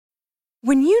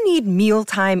When you need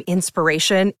mealtime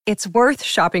inspiration, it's worth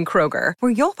shopping Kroger,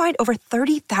 where you'll find over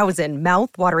 30,000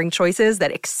 mouth-watering choices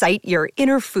that excite your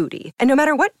inner foodie. And no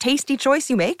matter what tasty choice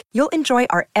you make, you'll enjoy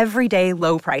our everyday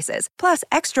low prices, plus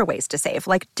extra ways to save,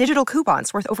 like digital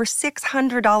coupons worth over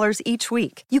 $600 each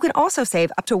week. You can also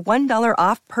save up to $1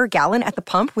 off per gallon at the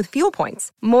pump with fuel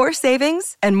points. More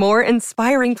savings and more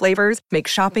inspiring flavors make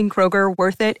shopping Kroger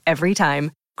worth it every time.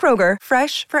 Kroger,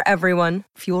 fresh for everyone.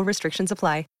 Fuel restrictions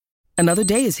apply. Another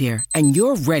day is here, and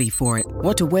you're ready for it.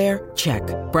 What to wear? Check.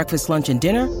 Breakfast, lunch, and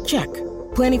dinner? Check.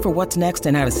 Planning for what's next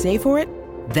and how to save for it?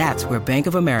 That's where Bank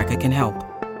of America can help.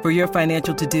 For your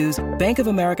financial to-dos, Bank of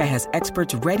America has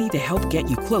experts ready to help get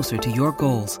you closer to your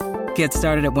goals. Get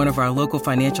started at one of our local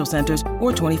financial centers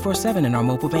or 24/7 in our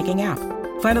mobile banking app.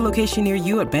 Find a location near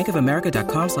you at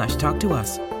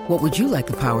bankofamerica.com/talktous. What would you like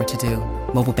the power to do?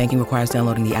 Mobile banking requires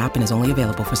downloading the app and is only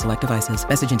available for select devices.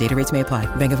 Message and data rates may apply.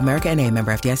 Bank of America N.A.,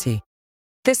 member FDIC.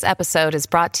 This episode is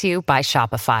brought to you by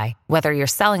Shopify. Whether you're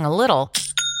selling a little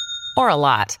or a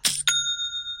lot,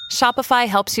 Shopify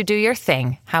helps you do your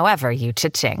thing, however you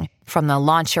cha-ching. From the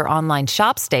launch your online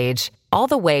shop stage, all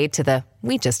the way to the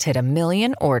we just hit 1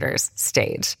 million orders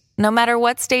stage. No matter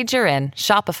what stage you're in,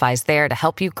 Shopify's there to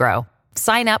help you grow.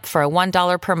 Sign up for a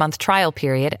 $1 per month trial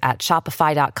period at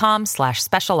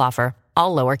shopify.com/special offer,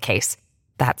 all lowercase.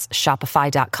 That's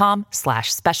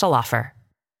shopify.com/special offer.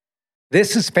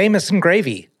 This is Famous and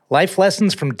Gravy, life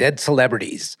lessons from dead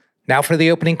celebrities. Now for the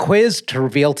opening quiz to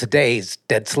reveal today's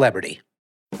dead celebrity.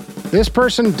 This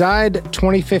person died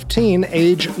 2015,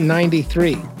 age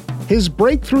 93. His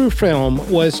breakthrough film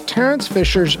was Terence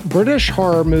Fisher's British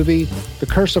horror movie, The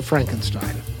Curse of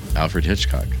Frankenstein. Alfred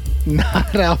Hitchcock.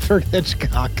 Not Alfred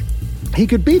Hitchcock. He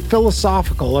could be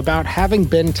philosophical about having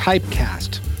been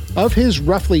typecast. Of his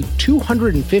roughly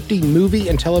 250 movie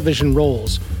and television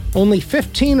roles, only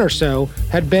 15 or so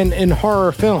had been in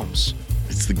horror films.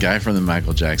 It's the guy from the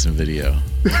Michael Jackson video.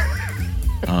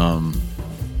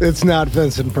 It's not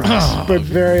Vincent Price, but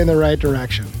very in the right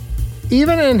direction.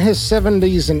 Even in his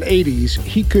 70s and 80s,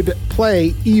 he could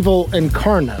play evil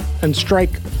incarnate and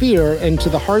strike fear into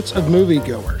the hearts of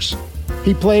moviegoers.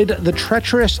 He played the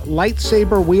treacherous,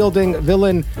 lightsaber-wielding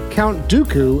villain Count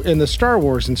Dooku in the Star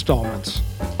Wars installments.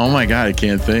 Oh my God, I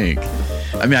can't think.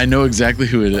 I mean, I know exactly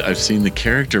who it is. I've seen the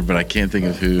character, but I can't think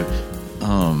of who.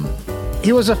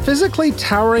 He was a physically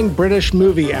towering British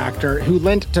movie actor who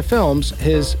lent to films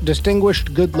his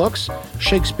distinguished good looks,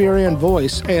 Shakespearean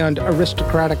voice, and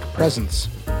aristocratic presence.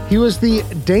 He was the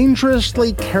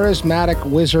dangerously charismatic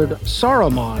wizard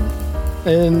Saruman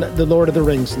in the Lord of the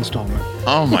Rings installment.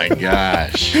 Oh my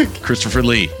gosh. Christopher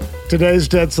Lee. Today's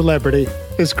dead celebrity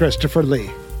is Christopher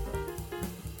Lee.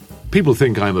 People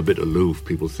think I'm a bit aloof.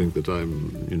 People think that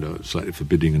I'm, slightly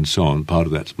forbidding and so on. Part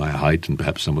of that's my height and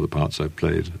perhaps some of the parts I've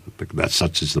played. That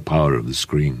such is the power of the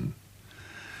screen.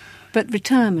 But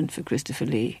retirement for Christopher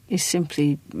Lee is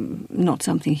simply not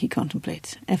something he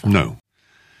contemplates, ever. No.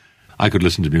 I could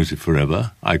listen to music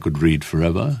forever. I could read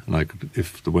forever. And I could,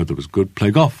 if the weather was good,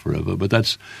 play golf forever. But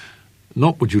that's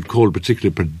not what you'd call a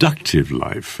particularly productive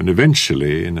life. And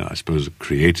eventually, in, I suppose, a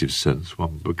creative sense,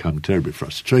 one will become terribly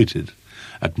frustrated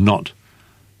at not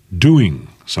doing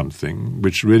something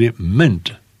which really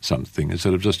meant something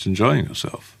instead of just enjoying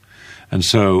yourself. And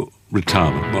so,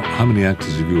 retirement. Well, how many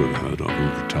actors have you ever heard of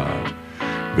who've retired?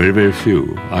 Very, very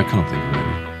few. I can't think of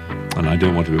any. And I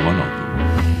don't want to be one of them.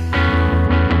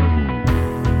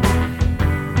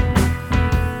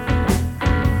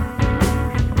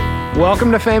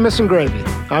 Welcome to Famous and Gravy.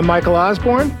 I'm Michael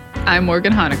Osborne. I'm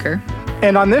Morgan Honecker.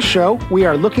 And on this show, we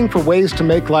are looking for ways to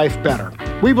make life better.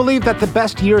 We believe that the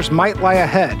best years might lie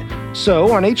ahead.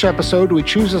 So on each episode, we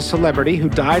choose a celebrity who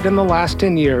died in the last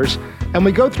 10 years, and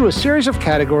we go through a series of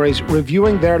categories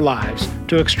reviewing their lives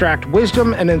to extract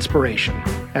wisdom and inspiration.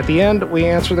 At the end, we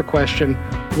answer the question,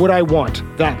 would I want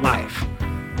that life?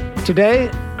 Today,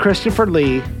 Christopher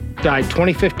Lee died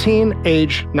 2015,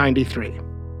 age 93.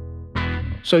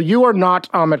 So you are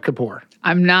not Amit Kapoor.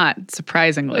 I'm not,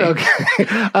 surprisingly. Okay.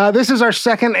 This is our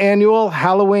second annual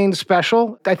Halloween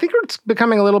special. I think it's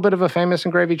becoming a little bit of a Famous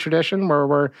and Gravy tradition where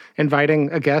we're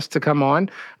inviting a guest to come on.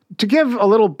 To give a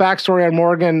little backstory on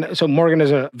Morgan, so Morgan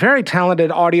is a very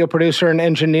talented audio producer and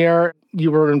engineer.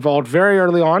 You were involved very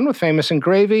early on with Famous and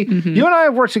Gravy. Mm-hmm. You and I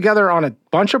have worked together on a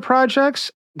bunch of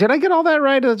projects. Did I get all that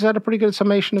right? Is that a pretty good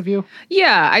summation of you?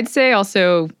 Yeah, I'd say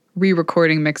also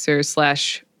re-recording mixer /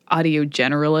 audio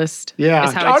generalist.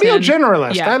 Yeah, audio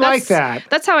generalist. Yeah, I like that.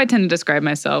 That's how I tend to describe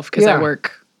myself because I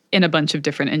work in a bunch of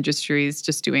different industries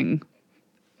just doing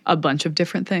a bunch of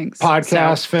different things.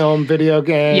 Podcast, film, video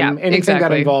game, anything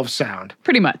that involves sound.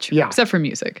 Pretty much, yeah. Except for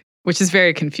music. which is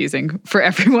very confusing for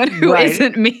everyone who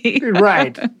isn't me.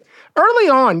 Right. Early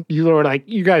on, you were like,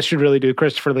 you guys should really do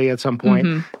Christopher Lee at some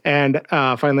point. And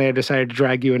finally, I decided to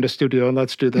drag you into studio and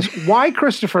let's do this. Why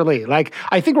Christopher Lee? Like,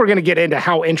 I think we're going to get into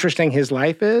how interesting his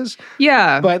life is.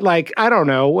 Yeah. But like, I don't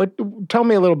know. Tell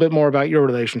me a little bit more about your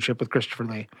relationship with Christopher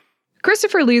Lee.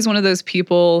 Christopher Lee is one of those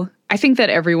people, I think that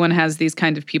everyone has these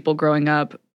kind of people growing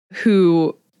up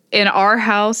who, in our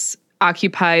house,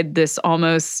 occupied this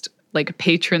almost like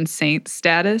patron saint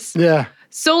status. Yeah.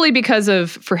 Solely because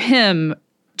of, for him,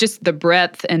 just the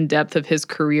breadth and depth of his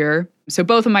career. So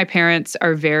both of my parents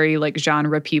are very like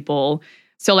genre people.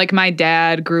 So like my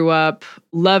dad grew up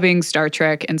loving Star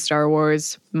Trek and Star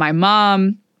Wars. My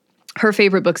mom, her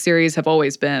favorite book series have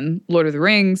always been Lord of the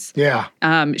Rings. Yeah.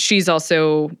 She's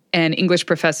also an English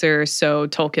professor, so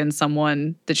Tolkien's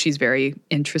someone that she's very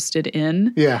interested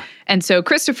in. Yeah. And so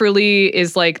Christopher Lee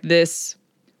is like this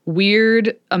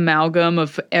weird amalgam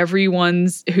of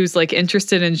everyone's who's like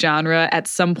interested in genre. At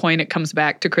some point, it comes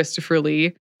back to Christopher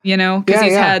Lee, you know, because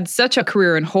he's had such a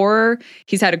career in horror.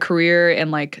 He's had a career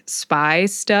in like spy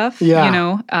stuff, you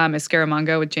know, as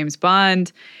Scaramanga with James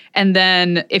Bond. And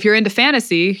then if you're into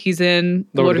fantasy, he's in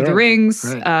Lord of the Rings,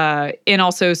 and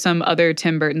also some other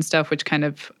Tim Burton stuff, which kind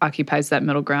of occupies that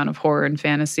middle ground of horror and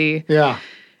fantasy. Yeah.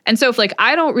 And so if like,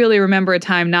 I don't really remember a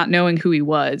time not knowing who he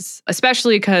was,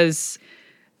 especially because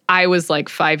I was like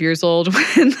 5 years old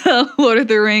when the Lord of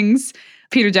the Rings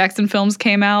Peter Jackson films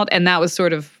came out, and that was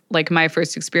sort of like my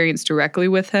first experience directly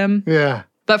with him. Yeah.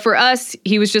 But for us,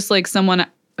 he was just like someone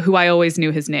who I always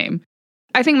knew his name.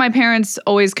 I think my parents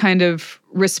always kind of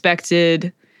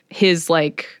respected his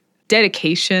like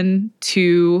dedication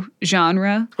to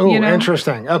genre. Oh, you know?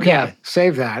 Interesting. Okay, Yeah.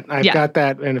 Save that. I've got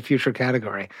that in a future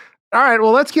category. All right,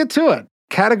 well, let's get to it.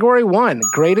 Category 1,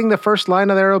 grading the first line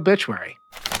of their obituary.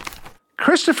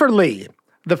 Christopher Lee,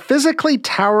 the physically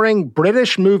towering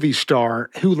British movie star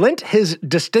who lent his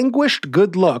distinguished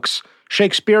good looks,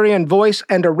 Shakespearean voice,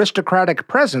 and aristocratic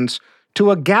presence to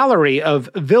a gallery of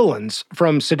villains,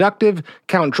 from seductive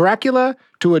Count Dracula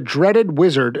to a dreaded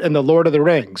wizard in The Lord of the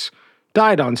Rings,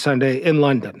 died on Sunday in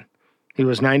London. He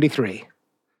was 93.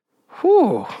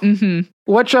 Whew. Mm-hmm.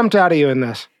 What jumped out at you in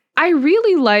this? I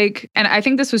really like, and I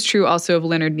think this was true also of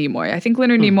Leonard Nimoy. I think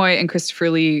Leonard Nimoy and Christopher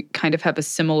Lee kind of have a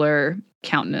similar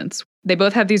countenance. They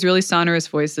both have these really sonorous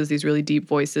voices, these really deep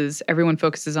voices. Everyone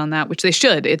focuses on that, which they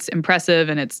should. It's impressive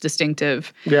and it's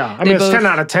distinctive. Yeah, I mean, it's 10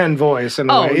 out of 10 voice. In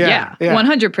a way. Yeah.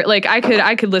 100%. Like,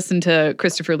 I could listen to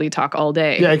Christopher Lee talk all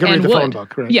day. Yeah, you could read the phone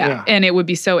book. Right? Yeah, and it would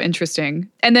be so interesting.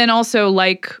 And then also,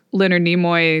 like Leonard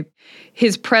Nimoy,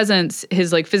 his presence,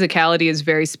 his like physicality is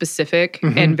very specific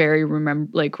and very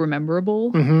rememberable.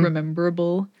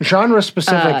 Rememberable. Genre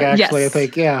specific, actually, yes. I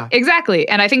think, yeah. Exactly.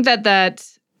 And I think that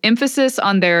emphasis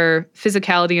on their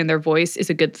physicality and their voice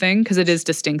is a good thing because it is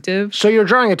distinctive. So you're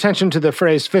drawing attention to the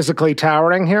phrase physically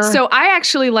towering here? So I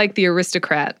actually like the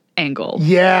aristocrat angle.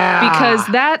 Yeah. Because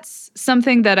that's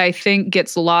something that I think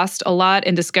gets lost a lot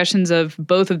in discussions of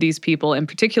both of these people, and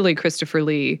particularly Christopher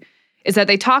Lee, is that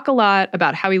they talk a lot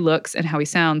about how he looks and how he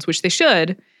sounds, which they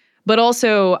should, but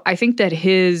also I think that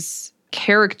his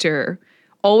character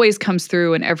always comes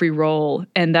through in every role,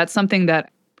 and that's something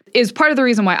that is part of the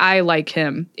reason why I like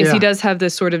him, is he does have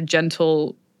this sort of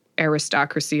gentle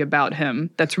aristocracy about him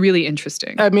that's really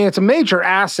interesting. I mean, it's a major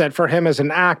asset for him as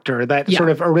an actor, that sort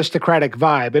of aristocratic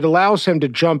vibe. It allows him to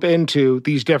jump into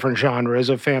these different genres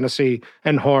of fantasy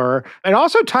and horror. It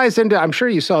also ties into, I'm sure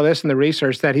you saw this in the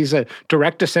research, that he's a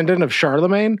direct descendant of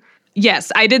Charlemagne.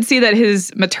 Yes, I did see that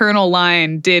his maternal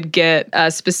line did get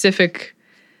a specific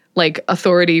like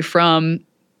authority from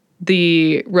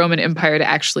the Roman Empire to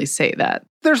actually say that.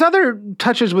 There's other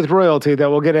touches with royalty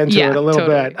that we'll get into it a little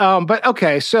bit. But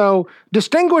okay, so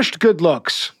distinguished good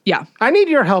looks. Yeah. I need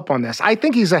your help on this. I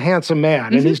think he's a handsome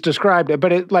man, and he's described it,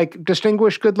 but like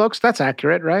distinguished good looks, that's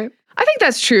accurate, right? I think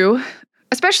that's true,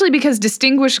 especially because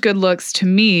distinguished good looks to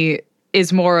me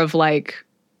is more of like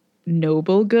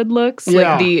noble good looks,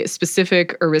 like the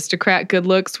specific aristocrat good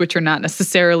looks, which are not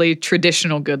necessarily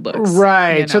traditional good looks.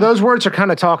 Right. You know? So those words are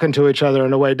kind of talking to each other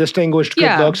in a way, distinguished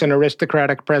good looks and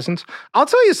aristocratic presence. I'll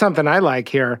tell you something I like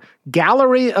here.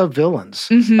 Gallery of villains.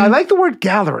 I like the word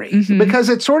gallery because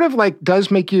it sort of like does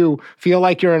make you feel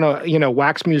like you're in a,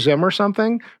 wax museum or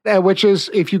something, which is,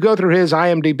 if you go through his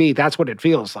IMDb, that's what it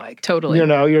feels like. Totally.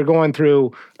 You're going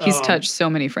through... He's touched so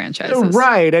many franchises.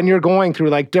 Right. And you're going through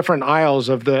like different aisles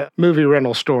of the movie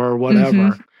rental store or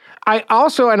whatever. I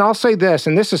also, and I'll say this,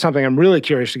 and this is something I'm really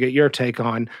curious to get your take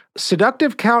on,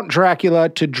 seductive Count Dracula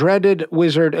to dreaded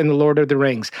wizard in The Lord of the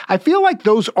Rings. I feel like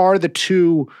those are the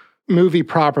two movie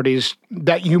properties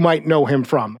that you might know him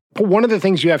from. But one of the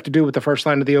things you have to do with the first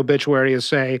line of the obituary is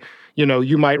say,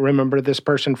 you might remember this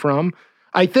person from.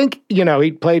 I think,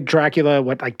 he played Dracula,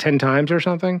 10 times or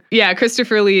something? Yeah,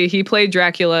 Christopher Lee, he played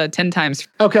Dracula 10 times.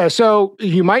 Okay, so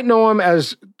you might know him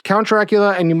as Count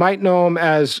Dracula, and you might know him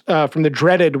as from the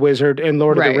dreaded wizard in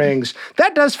Lord of the Rings.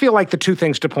 That does feel like the two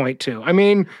things to point to. I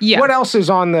mean, what else is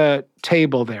on the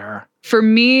table there? For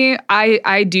me,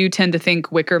 I do tend to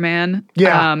think Wicker Man.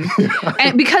 Yeah.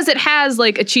 And because it has,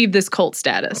 achieved this cult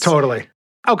status. Totally.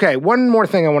 Okay, one more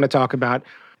thing I want to talk about.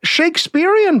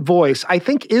 Shakespearean voice, I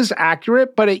think, is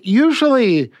accurate, but it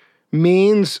usually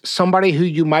means somebody who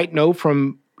you might know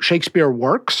from Shakespeare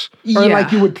works, or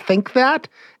you would think that.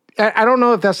 I don't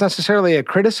know if that's necessarily a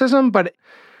criticism, but,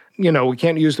 we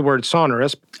can't use the word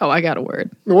sonorous. Oh, I got a word.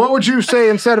 What would you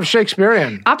say instead of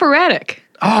Shakespearean? Operatic.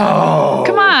 Oh.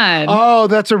 Come on. Oh,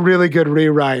 that's a really good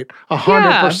rewrite.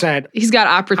 100%. Yeah. He's got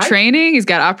opera training. He's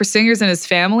got opera singers in his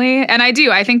family. And I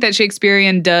think that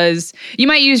Shakespearean does, you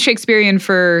might use Shakespearean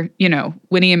for,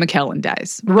 when Ian McKellen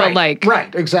dies. Right. But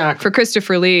right, exactly. For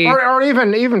Christopher Lee. Or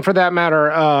even for that matter,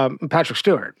 Patrick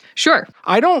Stewart. Sure.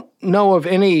 I don't know of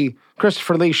any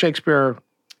Christopher Lee Shakespeare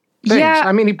things. Yeah.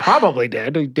 I mean, he probably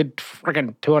did. He did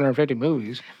freaking 250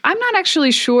 movies. I'm not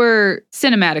actually sure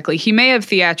cinematically. He may have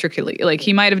theatrically,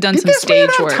 he might have done some stage Did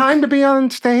this man work. have time to be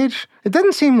on stage? It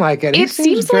doesn't seem like it. He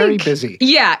seems very busy.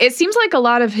 Yeah, it seems like a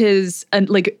lot of his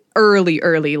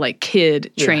early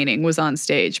kid training was on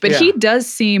stage. But he does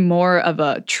seem more of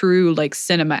a true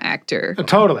cinema actor.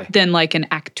 Totally. Than an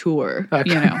actor,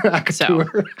 Actor. So,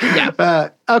 yeah.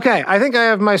 Okay, I think I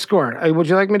have my score. Would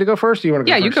you like me to go first, or you want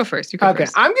to go first? Yeah, you go first. You go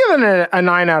first. I'm giving it a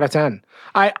 9 out of 10.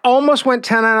 I almost went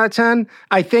 10 out of 10.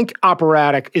 I think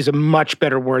operatic is a much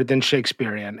better word than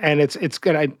Shakespearean. And it's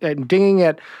good. I'm dinging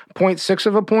it 0.6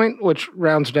 of a point, which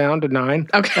rounds down to 9.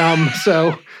 Okay.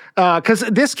 Because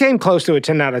this came close to a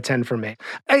 10 out of 10 for me.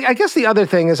 I guess the other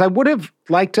thing is I would have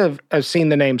liked to have seen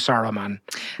the name Saruman,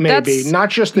 maybe. Not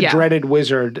just the dreaded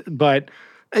wizard, but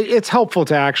it's helpful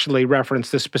to actually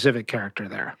reference the specific character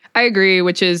there. I agree,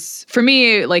 which is, for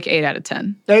me, 8 out of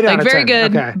 10. 8 out of 10. Very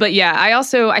good. Okay. But yeah,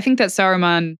 I think that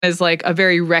Saruman is a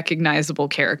very recognizable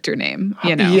character name,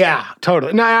 Yeah,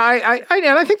 totally. No,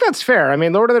 and I think that's fair. I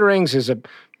mean, Lord of the Rings is a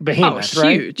behemoth,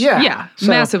 right? Huge. Yeah.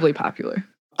 Massively popular.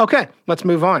 Okay, let's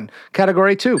move on.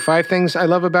 Category 2, 5 things I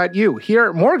love about you.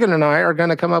 Here, Morgan and I are going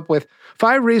to come up with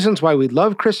 5 reasons why we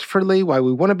love Christopher Lee, why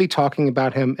we want to be talking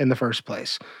about him in the first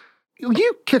place.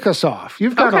 You kick us off.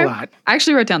 You've got a lot. I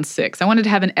actually wrote down 6. I wanted to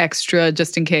have an extra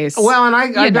just in case. Well, and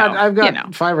I've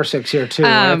got 5 or 6 here too.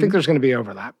 I think there's going to be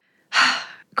overlap.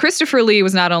 Christopher Lee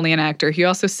was not only an actor, he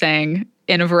also sang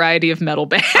in a variety of metal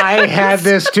bands. I had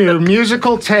this too.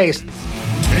 Musical taste.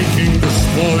 Taking the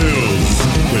spoils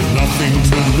with nothing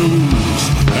to lose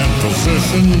and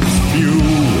possessions few.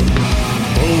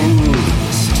 Bold,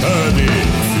 sturdy,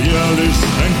 fearless,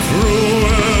 and cruel.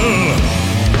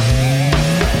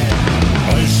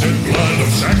 I said blood of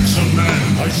Saxon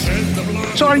man. I said the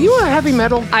blood. So are you a heavy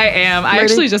metal? I am. I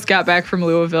actually just got back from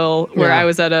Louisville where I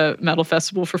was at a metal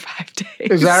festival for 5 days.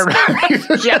 Is that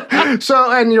right? Yeah.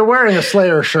 So, and you're wearing a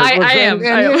Slayer shirt. I am.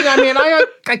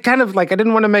 I kind of I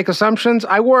didn't want to make assumptions.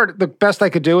 I wore it, the best I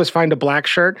could do is find a black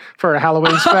shirt for a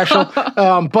Halloween special.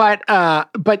 But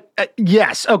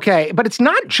yes, okay. But it's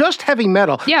not just heavy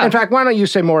metal. Yeah. In fact, why don't you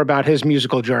say more about his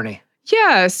musical journey?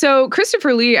 Yeah. So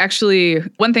Christopher Lee, actually,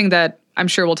 one thing that I'm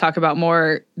sure we'll talk about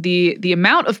more, the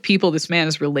amount of people this man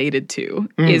is related to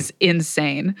is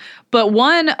insane. But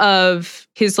one of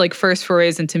his first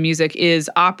forays into music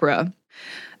is opera.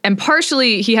 And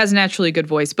partially, he has a naturally good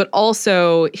voice, but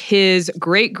also his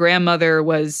great-grandmother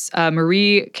was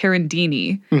Marie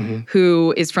Carandini,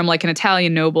 who is from an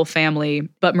Italian noble family.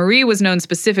 But Marie was known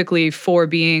specifically for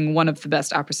being one of the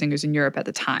best opera singers in Europe at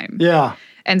the time. Yeah.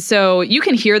 And so you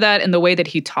can hear that in the way that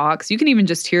he talks. You can even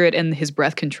just hear it in his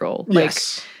breath control.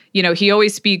 Yes. He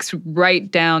always speaks right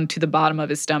down to the bottom of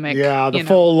his stomach. Yeah, the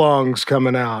full lungs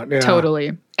coming out. Yeah.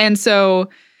 Totally. And so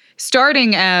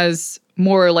starting as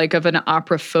more of an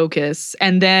opera focus,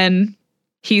 and then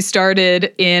he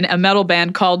started in a metal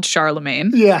band called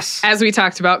Charlemagne. Yes. As we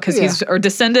talked about, because he's a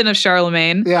descendant of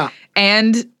Charlemagne. Yeah.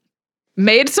 And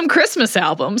made some Christmas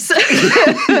albums.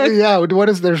 Yeah, what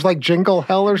is there's Jingle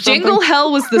Hell or something? Jingle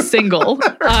Hell was the single.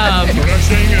 Rushing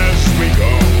as we go,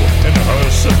 and the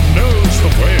hearse that knows the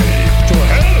way to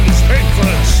hell is painful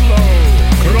and slow,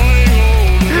 crying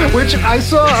old. Which I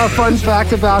saw a fun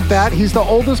fact about that. He's the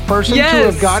oldest person to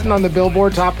have gotten on the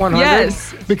Billboard Top 100.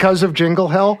 Yes. because of Jingle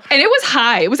Hell. And it was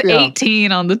high. It was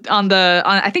 18 on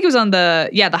I think it was on the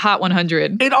Hot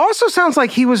 100. It also sounds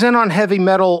like he was in on heavy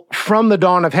metal from the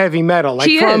dawn of heavy metal, like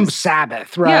from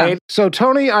Sabbath, right? Yeah. So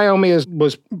Tony Iommi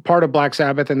was part of Black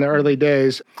Sabbath in the early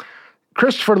days.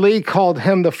 Christopher Lee called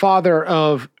him the father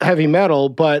of heavy metal,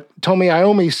 but Tony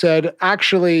Iommi said,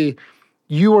 actually,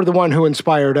 you were the one who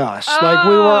inspired us. Oh. Like,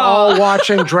 we were all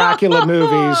watching Dracula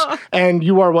movies, and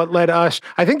you are what led us.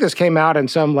 I think this came out in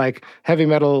some, like, heavy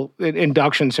metal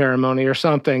induction ceremony or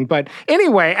something. But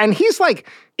anyway, and he's, like,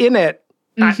 in it,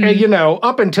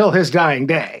 up until his dying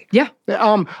day. Yeah.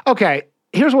 Okay,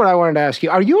 here's what I wanted to ask you.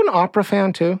 Are you an opera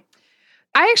fan, too?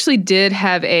 I actually did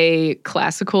have a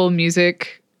classical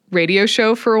music radio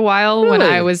show for a while when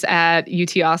I was at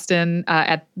UT Austin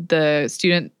at the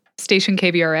student station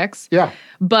KVRX. Yeah.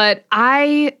 But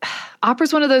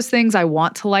opera's one of those things I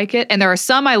want to like it. And there are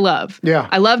some I love. Yeah.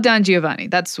 I love Don Giovanni.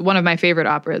 That's one of my favorite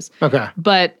operas. Okay.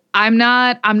 But I'm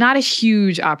not a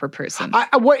huge opera person.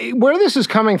 Where this is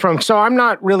coming from, so I'm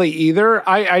not really either.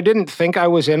 I didn't think I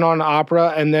was in on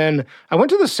opera, and then I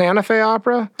went to the Santa Fe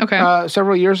Opera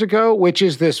several years ago, which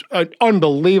is this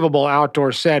unbelievable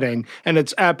outdoor setting, and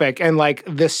it's epic, and like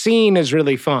the scene is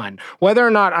really fun. Whether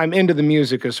or not I'm into the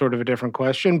music is sort of a different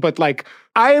question, but like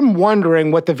I am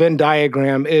wondering what the Venn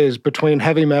diagram is between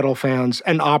heavy metal fans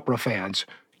and opera fans.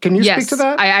 Can you speak to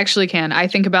that? I actually can. I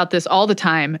think about this all the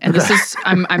time. And this is,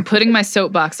 I'm putting my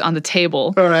soapbox on the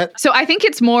table. All right. So I think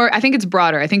it's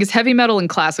broader. I think it's heavy metal and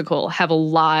classical have a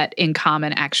lot in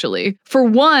common, actually. For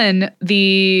one,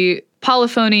 the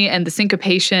polyphony and the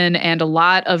syncopation and a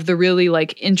lot of the really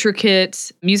like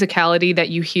intricate musicality that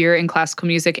you hear in classical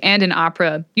music and in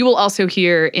opera, you will also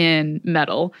hear in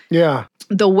metal. Yeah.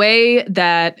 The way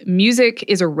that music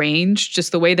is arranged,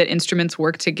 just the way that instruments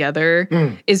work together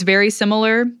is very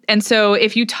similar. And so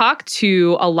if you talk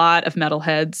to a lot of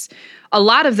metalheads, a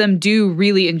lot of them do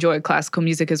really enjoy classical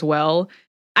music as well.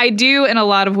 I do in a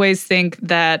lot of ways think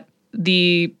that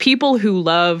the people who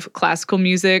love classical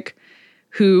music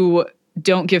who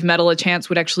don't give metal a chance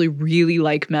would actually really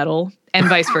like metal. And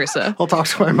vice versa. I'll talk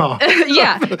to my mom.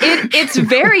 Yeah.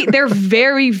 They're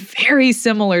very, very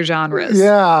similar genres.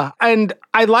 Yeah. And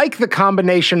I like the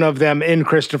combination of them in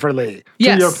Christopher Lee.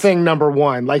 Yes. To your thing number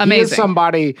one. Like, amazing. He is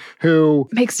somebody who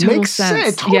makes sense.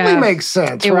 It totally makes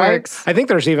sense, it right? Works. I think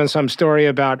there's even some story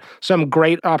about some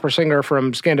great opera singer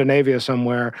from Scandinavia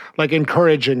somewhere, like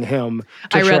encouraging him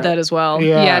to I read that as well.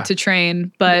 Yeah, to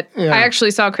train. But I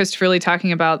actually saw Christopher Lee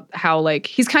talking about how, like,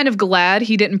 he's kind of glad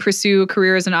he didn't pursue a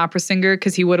career as an opera singer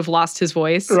because he would have lost his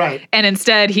voice. Right. And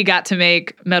instead, he got to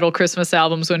make metal Christmas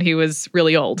albums when he was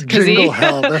really old. Jingle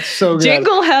Hell, that's so good.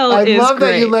 Jingle Hell is great. I love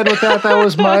that you led with that. That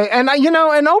was my, and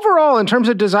overall, in terms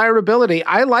of desirability,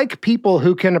 I like people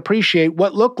who can appreciate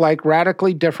what look like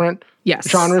radically different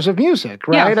genres of music,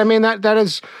 right? Yeah. I mean, that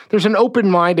is, there's an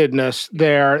open-mindedness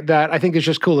there that I think is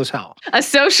just cool as hell. A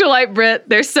socialite Brit,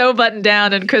 they're so buttoned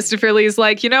down, and Christopher Lee's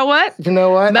like, you know what?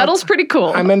 Metal's pretty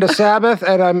cool. I'm into Sabbath,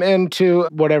 and I'm into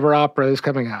whatever opera is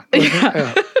coming out.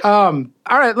 Yeah.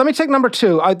 All right, let me take number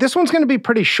 2. This one's going to be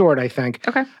pretty short, I think.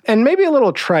 Okay. And maybe a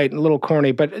little trite and a little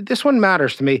corny, but this one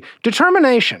matters to me.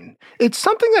 Determination. It's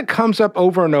something that comes up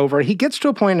over and over. He gets to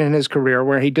a point in his career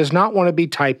where he does not want to be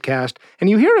typecast. And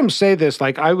you hear him say this,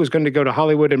 like, I was going to go to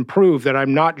Hollywood and prove that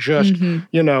I'm not just,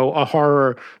 a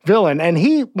horror villain. And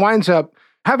he winds up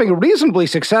having a reasonably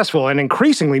successful and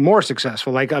increasingly more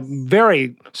successful, like a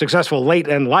very successful late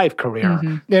in life career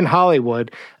in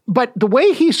Hollywood. But the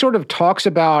way he sort of talks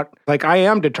about, like, I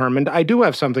am determined, I do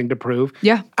have something to prove.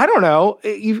 Yeah. I don't know.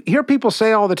 You hear people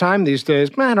say all the time these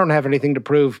days, man, I don't have anything to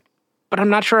prove. But I'm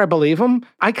not sure I believe him.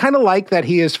 I kind of like that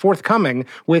he is forthcoming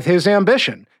with his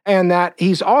ambition and that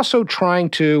he's also trying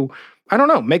to,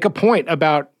 make a point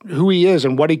about who he is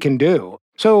and what he can do.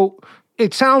 So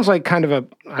it sounds like kind of a,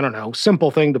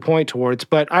 simple thing to point towards,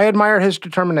 but I admire his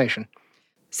determination.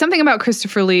 Something about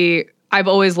Christopher Lee I've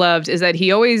always loved is that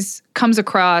he always comes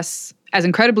across as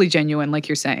incredibly genuine, like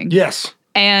you're saying. Yes.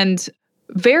 And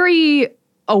very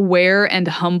aware and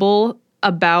humble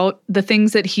about the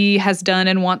things that he has done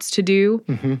and wants to do.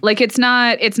 Like, it's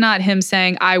not him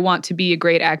saying, I want to be a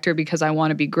great actor because I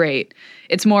want to be great.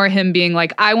 It's more him being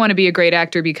like, I want to be a great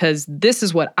actor because this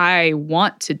is what I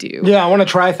want to do. Yeah, I want to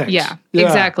try things. Yeah,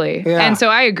 exactly. Yeah. And so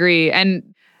I agree. And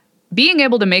being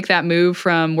able to make that move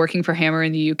from working for Hammer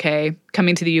in the UK,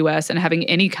 coming to the US and having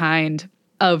any kind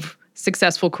of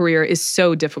successful career is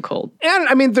so difficult. And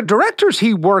I mean, the directors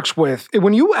he works with,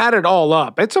 when you add it all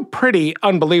up, it's a pretty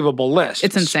unbelievable list.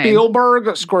 It's insane. Spielberg,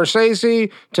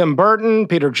 Scorsese, Tim Burton,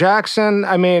 Peter Jackson.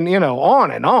 I mean,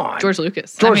 on and on. George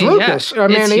Lucas. I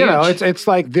mean, it's it's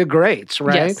like the greats,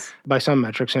 right? Yes. By some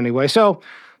metrics anyway. So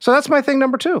So that's my thing,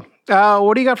 number 2.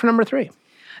 What do you got for number 3?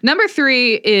 Number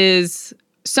 3 is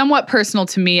somewhat personal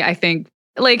to me, I think.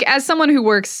 Like, as someone who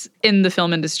works in the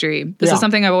film industry, this is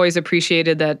something I've always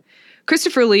appreciated, that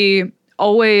Christopher Lee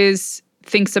always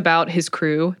thinks about his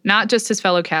crew, not just his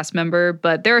fellow cast member,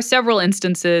 but there are several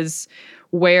instances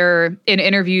where in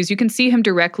interviews you can see him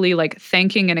directly like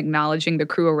thanking and acknowledging the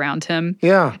crew around him.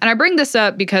 Yeah. And I bring this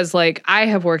up because like I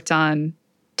have worked on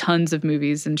tons of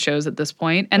movies and shows at this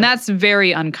point, and that's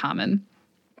very uncommon.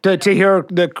 To hear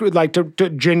to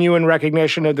genuine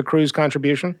recognition of the crew's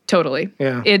contribution? Totally.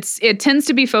 Yeah. It tends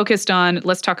to be focused on,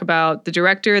 let's talk about the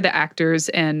director, the actors,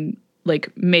 and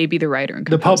like maybe the writer and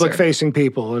composer. The public-facing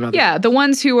people. The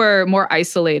ones who are more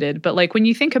isolated. But like when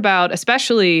you think about,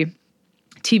 especially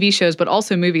TV shows, but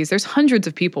also movies, there's hundreds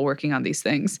of people working on these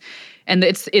things. And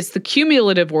it's the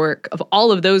cumulative work of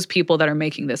all of those people that are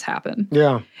making this happen.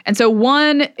 Yeah. And so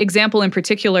one example in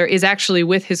particular is actually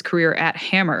with his career at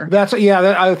Hammer.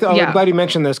 I'm glad you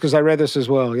mentioned this because I read this as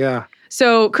well, yeah.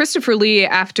 So Christopher Lee,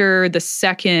 after the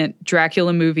second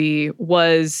Dracula movie,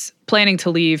 was planning to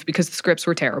leave because the scripts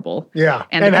were terrible. Yeah,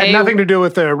 and it had nothing to do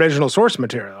with the original source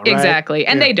material, right? Exactly,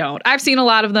 and they don't. I've seen a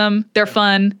lot of them. They're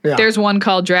fun. Yeah. There's one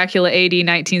called Dracula AD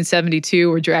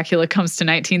 1972 where Dracula comes to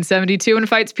 1972 and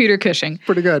fights Peter Cushing.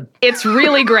 Pretty good. It's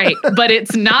really great, but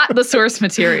it's not the source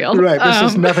material. Right, this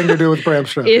has nothing to do with Bram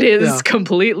Stoker. It is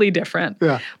completely different.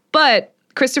 Yeah. But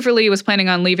Christopher Lee was planning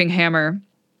on leaving Hammer,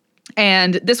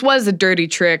 and this was a dirty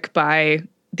trick by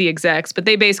the execs, but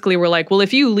they basically were like, well,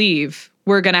 if you leave,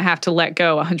 we're going to have to let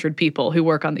go 100 people who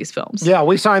work on these films. Yeah,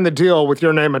 we signed the deal with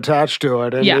your name attached to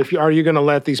it. And are you going to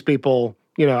let these people,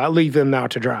 leave them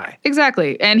out to dry?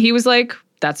 Exactly. And he was like,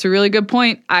 that's a really good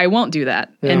point. I won't do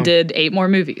that. Yeah. And did 8 more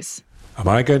movies. Am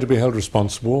I going to be held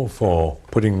responsible for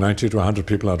putting 90 to 100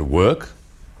 people out of work?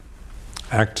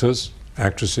 Actors,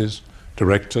 actresses,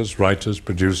 directors, writers,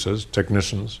 producers,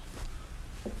 technicians.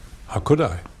 How could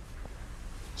I?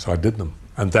 So I did them.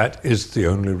 And that is the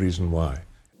only reason why.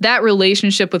 That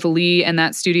relationship with Lee and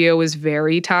that studio was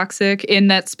very toxic in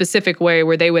that specific way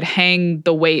where they would hang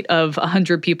the weight of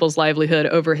 100 people's livelihood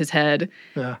over his head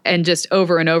and just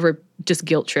over and over just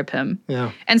guilt trip him.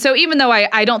 Yeah. And so even though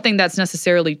I don't think that's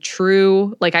necessarily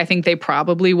true, like I think they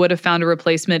probably would have found a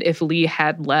replacement if Lee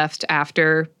had left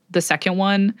after the second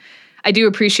one, I do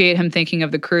appreciate him thinking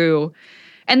of the crew.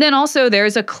 And then also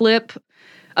there's a clip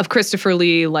of Christopher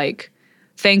Lee like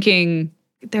thanking,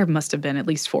 there must have been at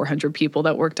least 400 people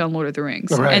that worked on Lord of the Rings.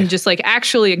 Right. And just like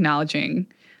actually acknowledging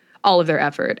all of their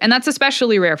effort. And that's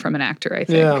especially rare from an actor, I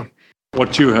think. Yeah.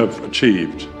 What you have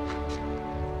achieved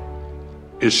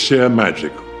is sheer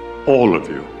magic. All of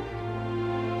you.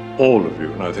 All of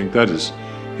you. And I think that is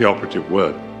the operative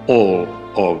word. All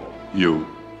of you.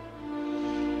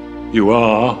 You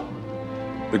are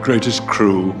the greatest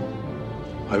crew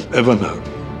I've ever known.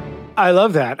 I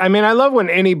love that. I mean, I love when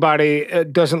anybody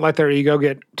doesn't let their ego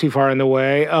get too far in the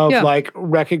way of like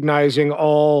recognizing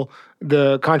all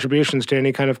the contributions to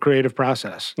any kind of creative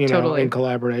process, in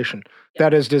collaboration. Yeah.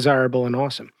 That is desirable and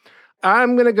awesome.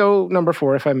 I'm going to go number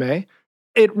 4, if I may.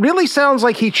 It really sounds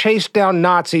like he chased down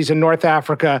Nazis in North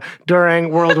Africa during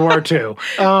World War II.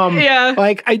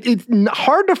 It's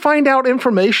hard to find out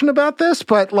information about this,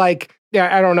 but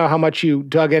I don't know how much you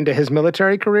dug into his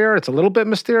military career. It's a little bit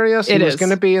mysterious. He was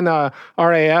going to be in the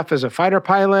RAF as a fighter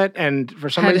pilot, and for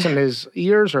some reason his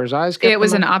ears or his eyes kept It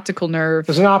was an optical nerve. It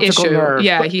was an optical nerve.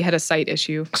 Yeah, he had a sight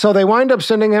issue. So they wind up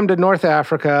sending him to North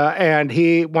Africa, and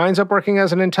he winds up working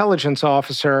as an intelligence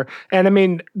officer. And I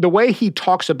mean, the way he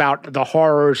talks about the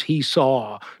horrors he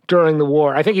saw during the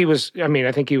war, I think he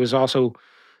was also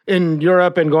in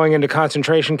Europe and going into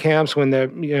concentration camps when the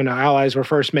Allies were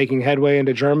first making headway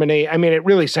into Germany. I mean, it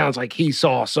really sounds like he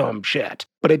saw some shit.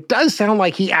 But it does sound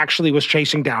like he actually was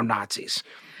chasing down Nazis,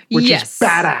 which is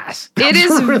badass. It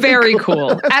is really very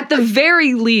cool. At the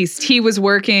very least, he was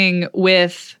working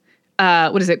with,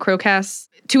 Crowcast?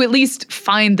 To at least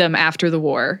find them after the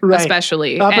war,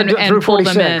 especially, and pull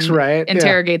them in,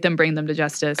 interrogate them, bring them to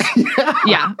justice.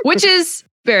 Which is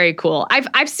very cool.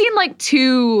 I've seen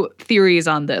 2 theories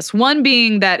on this. One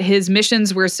being that his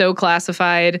missions were so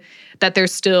classified that they're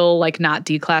still not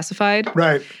declassified.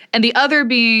 Right. And the other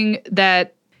being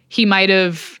that he might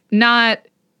have not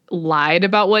lied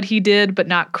about what he did, but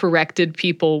not corrected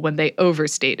people when they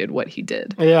overstated what he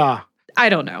did. Yeah. I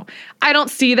don't know. I don't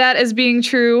see that as being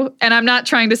true, and I'm not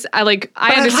trying to. I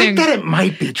understand that it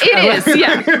might be true. It is,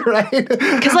 yeah. Right?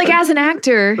 Because as an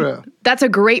actor, that's a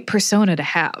great persona to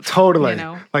have. Totally.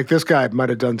 This guy might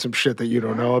have done some shit that you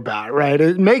don't know about, right?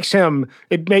 It makes him.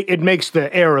 It makes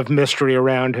the air of mystery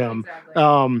around him.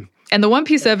 Exactly. And the one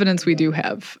piece of evidence we do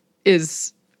have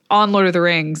is on Lord of the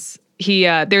Rings.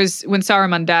 there's when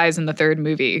Saruman dies in the third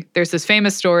movie, there's this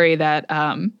famous story that,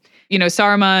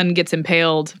 Saruman gets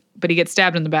impaled, but he gets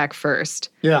stabbed in the back first.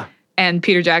 Yeah. And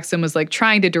Peter Jackson was like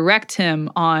trying to direct him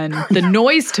on the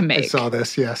noise to make. I saw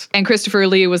this, yes. And Christopher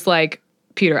Lee was like,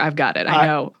 Peter, I've got it. I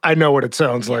know. I know what it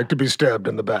sounds like to be stabbed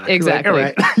in the back. Exactly.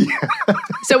 Like, all right.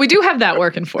 So we do have that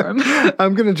working for him.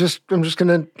 I'm just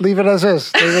gonna leave it as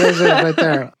is. Leave it as is right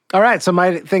there. All right. So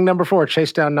my thing number 4,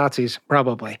 chase down Nazis,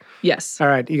 probably. Yes. All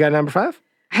right. You got number 5?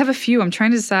 I have a few. I'm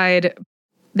trying to decide.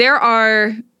 There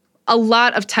are a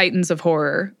lot of titans of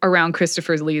horror around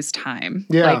Christopher Lee's time.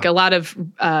 Yeah. Like a lot of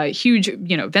huge,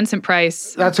 Vincent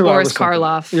Price, That's who Boris I was thinking.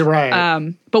 Karloff. You're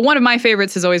right. But one of my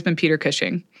favorites has always been Peter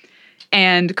Cushing.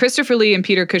 And Christopher Lee and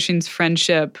Peter Cushing's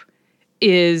friendship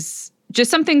is just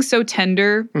something so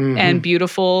tender and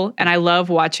beautiful. And I love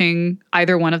watching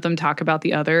either one of them talk about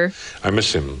the other. I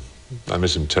miss him. I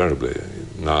miss him terribly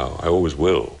now. I always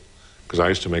will. Because I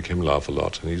used to make him laugh a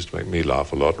lot, and he used to make me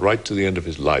laugh a lot. Right to the end of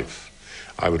his life,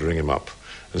 I would ring him up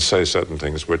and say certain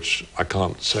things which I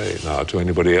can't say now to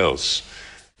anybody else.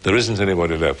 There isn't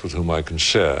anybody left with whom I can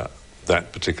share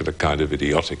that particular kind of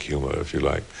idiotic humor, if you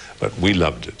like. But we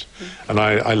loved it. And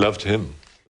I loved him.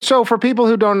 So for people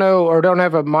who don't know or don't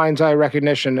have a mind's eye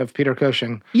recognition of Peter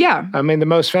Cushing, yeah, I mean, the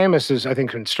most famous is, I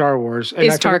think, in Star Wars. And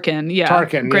is Tarkin, yeah.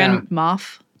 Tarkin, Grand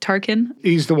Moff Tarkin.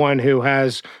 He's the one who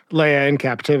has Leia in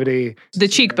captivity. The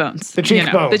cheekbones. The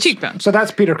cheekbones. The cheekbones. So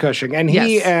that's Peter Cushing. And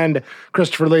he and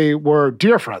Christopher Lee were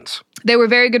dear friends. They were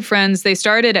very good friends. They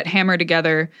started at Hammer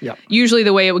together. Yep. Usually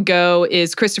the way it would go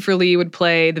is Christopher Lee would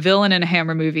play the villain in a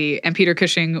Hammer movie, and Peter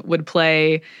Cushing would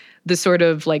play the sort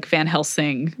of like Van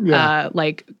Helsing,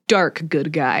 like dark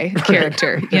good guy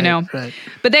character, Right.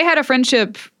 But they had a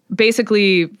friendship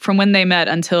basically from when they met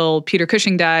until Peter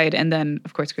Cushing died, and then,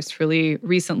 of course, Christopher Lee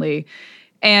recently.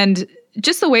 And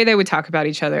just the way they would talk about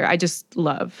each other, I just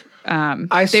love.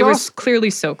 They were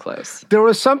clearly so close. There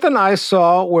was something I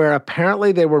saw where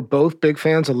apparently they were both big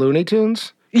fans of Looney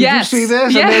Tunes. Did you see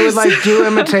this? Yes. And they would like do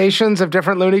imitations of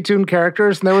different Looney Tune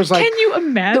characters. And there was like, can you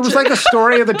imagine? There was like a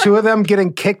story of the two of them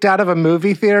getting kicked out of a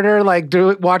movie theater, like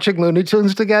watching Looney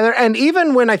Tunes together. And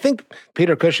even when I think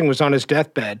Peter Cushing was on his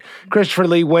deathbed, Christopher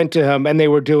Lee went to him and they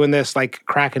were doing this, like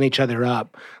cracking each other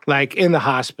up, like in the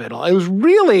hospital. It was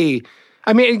really,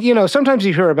 I mean, sometimes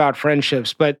you hear about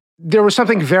friendships, but there was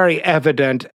something very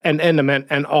evident and intimate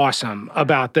and awesome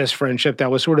about this friendship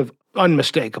that was sort of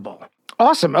unmistakable.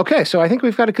 Awesome. Okay, so I think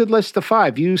we've got a good list of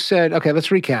 5. You said, okay, let's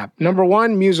recap. Number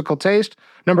 1, musical taste.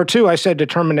 Number 2, I said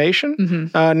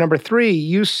determination. Number 3,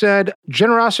 you said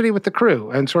generosity with the crew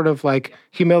and sort of like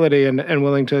humility and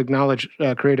willing to acknowledge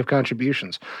creative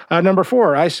contributions. Number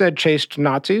 4, I said chased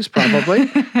Nazis, probably.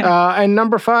 And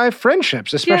number 5,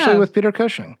 friendships, especially with Peter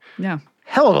Cushing. Yeah.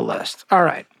 Hell of a list. All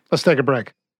right, let's take a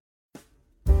break.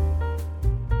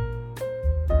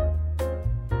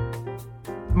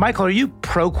 Michael, are you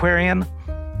pro-Quarian?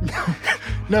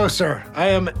 No, sir. I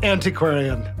am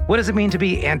antiquarian. What does it mean to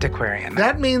be antiquarian?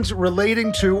 That means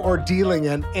relating to or dealing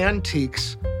in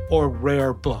antiques or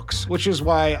rare books, which is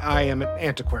why I am an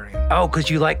antiquarian. Oh, because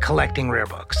you like collecting rare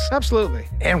books. Absolutely.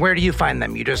 And where do you find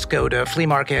them? You just go to flea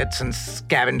markets and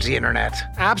scavenge the internet?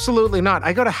 Absolutely not.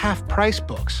 I go to Half Price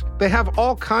Books. They have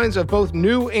all kinds of both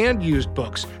new and used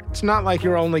books. It's not like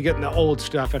you're only getting the old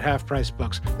stuff at Half Price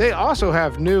Books. They also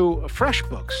have new, fresh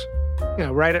books.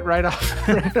 Right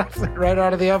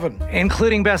out of the oven.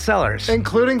 Including bestsellers.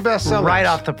 Including bestsellers. Right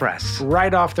off the press.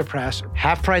 Right off the press.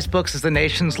 Half Price Books is the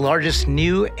nation's largest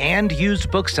new and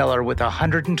used bookseller with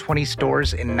 120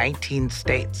 stores in 19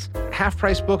 states. Half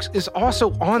Price Books is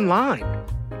also online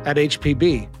at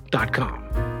hpb.com.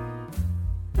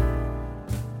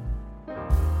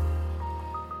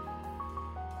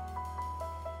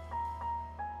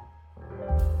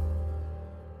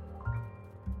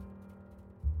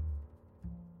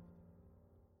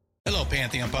 Hello,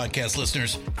 Pantheon Podcast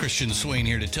listeners. Christian Swain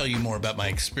here to tell you more about my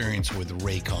experience with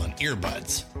Raycon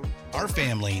earbuds. Our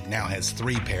family now has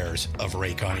 3 pairs of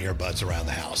Raycon earbuds around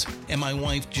the house, and my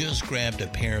wife just grabbed a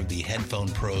pair of the Headphone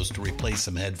Pros to replace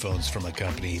some headphones from a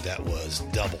company that was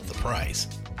double the price.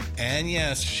 And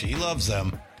yes, she loves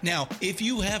them. Now, if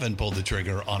you haven't pulled the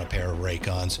trigger on a pair of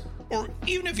Raycons, or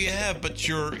even if you have, but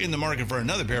you're in the market for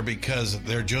another pair because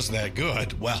they're just that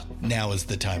good, well, now is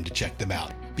the time to check them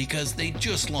out, because they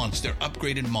just launched their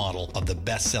upgraded model of the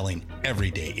best-selling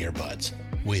everyday earbuds.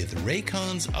 With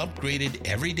Raycon's upgraded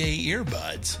everyday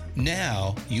earbuds,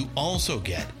 now you also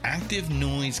get active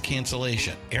noise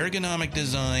cancellation, ergonomic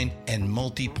design, and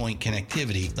multi-point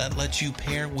connectivity that lets you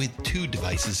pair with 2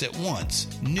 devices at once.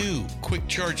 New quick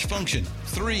charge function,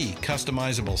 3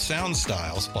 customizable sound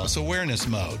styles, plus awareness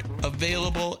mode.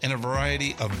 Available in a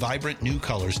variety of vibrant new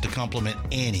colors to complement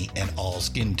any and all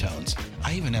skin tones.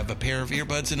 I even have a pair of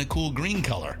earbuds in a cool green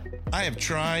color. I have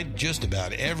tried just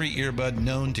about every earbud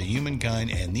known to humankind,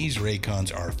 and these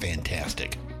Raycons are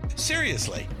fantastic.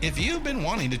 Seriously, if you've been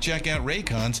wanting to check out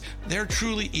Raycons, there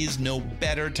truly is no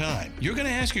better time. You're going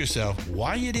to ask yourself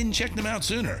why you didn't check them out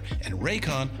sooner, and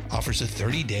Raycon offers a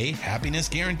 30-day happiness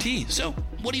guarantee. So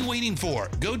what are you waiting for?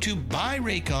 Go to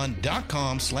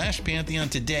buyraycon.com/Pantheon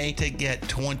today to get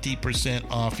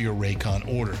 20% off your Raycon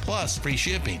order, plus free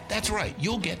shipping. That's right,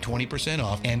 you'll get 20%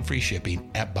 off and free shipping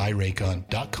at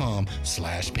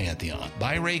buyraycon.com/Pantheon.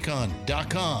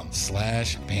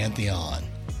 buyraycon.com/Pantheon.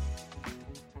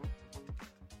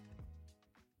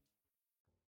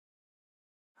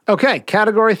 Okay,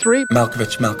 category 3.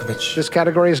 Malkovich. This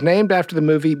category is named after the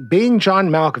movie Being John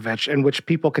Malkovich, in which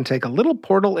people can take a little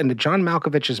portal into John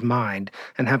Malkovich's mind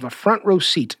and have a front row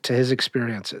seat to his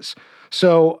experiences.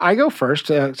 So I go first,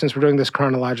 since we're doing this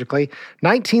chronologically.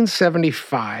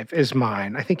 1975 is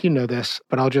mine. I think you know this,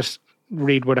 but I'll just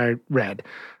read what I read.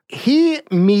 He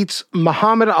meets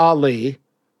Muhammad Ali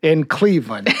in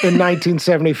Cleveland in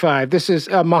 1975. This is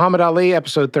Muhammad Ali,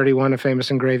 episode 31 of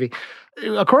Famous and Gravy.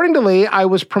 According to Lee, I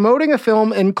was promoting a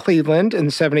film in Cleveland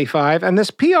in 75, and this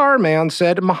PR man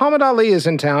said Muhammad Ali is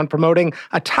in town promoting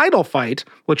a title fight,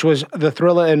 which was the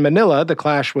Thrilla in Manila, the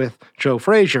clash with Joe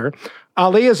Frazier.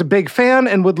 Ali is a big fan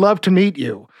and would love to meet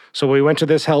you. So we went to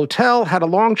this hotel, had a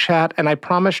long chat, and I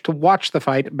promised to watch the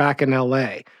fight back in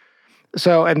L.A.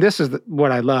 So, and this is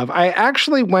what I love. I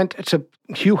actually went to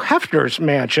Hugh Hefner's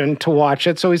mansion to watch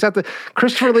it. So he's at the,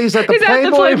 Christopher Lee's at the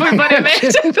Playboy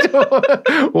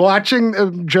mansion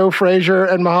watching Joe Frazier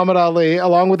and Muhammad Ali,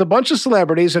 along with a bunch of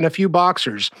celebrities and a few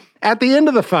boxers. At the end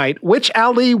of the fight, which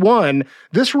Ali won,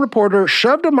 this reporter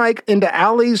shoved a mic into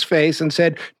Ali's face and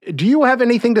said, "Do you have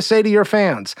anything to say to your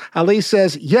fans?" Ali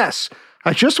says, "Yes.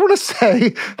 I just want to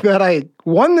say that I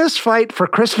won this fight for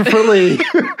Christopher Lee,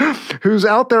 who's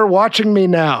out there watching me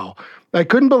now." I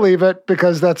couldn't believe it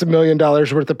because that's $1 million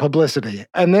worth of publicity.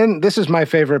 And then this is my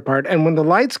favorite part. And when the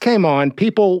lights came on,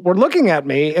 people were looking at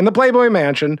me in the Playboy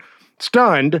mansion,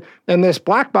 stunned. And this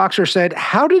black boxer said,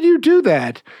 "How did you do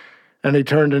that?" And he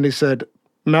turned and he said,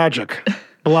 "Magic,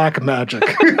 black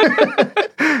magic."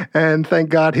 And thank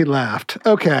God he laughed.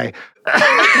 Okay.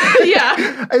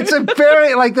 Yeah. It's a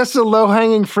very, this is a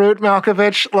low-hanging fruit,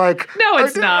 Malkovich. No,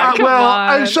 it's not. Come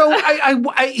on. So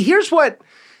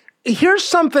here's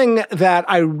something that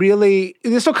I really,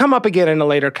 this will come up again in a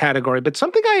later category, but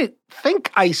something I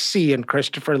think I see in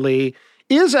Christopher Lee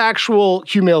is actual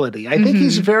humility. I think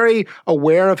he's very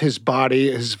aware of his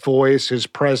body, his voice, his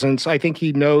presence. I think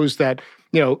he knows that,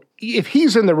 if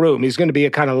he's in the room, he's going to be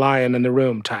a kind of lion in the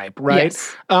room type, right?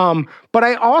 Yes. But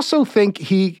I also think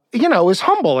he, is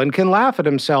humble and can laugh at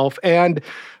himself. And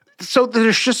so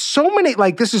there's just so many,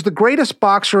 this is the greatest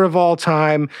boxer of all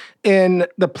time in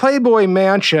the Playboy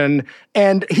mansion,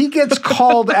 and he gets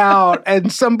called out,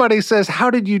 and somebody says, "How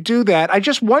did you do that?" I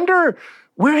just wonder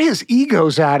where his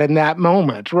ego's at in that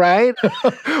moment, right?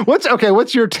 What's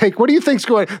your take? What do you think's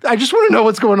going on? I just want to know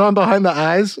what's going on behind the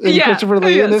eyes in Christopher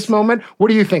Lee in this moment. What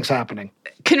do you think's happening?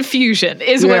 Confusion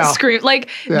is what screams.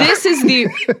 This is the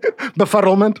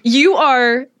befuddlement. You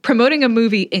are promoting a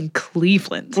movie in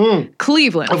Cleveland.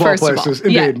 Cleveland, of first all places, of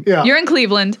all. indeed. Yeah. You're in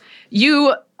Cleveland.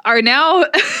 You are now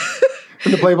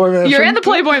in the Playboy mansion. You're in the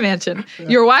Playboy mansion. Yeah.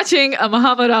 You're watching a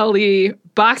Muhammad Ali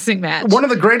boxing match. One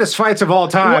of the greatest fights of all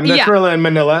time, the Thrilla in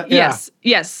Manila. Yeah.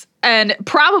 Yes. And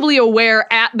probably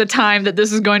aware at the time that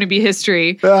this is going to be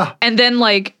history. Yeah. And then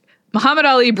Muhammad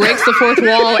Ali breaks the fourth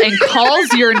wall and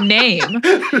calls your name.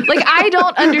 I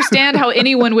don't understand how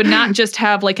anyone would not just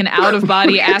have an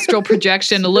out-of-body astral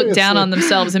projection to look down on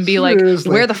themselves and be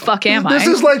where the fuck am I? This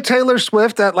is like Taylor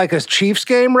Swift at a Chiefs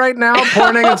game right now,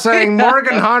 pointing and saying,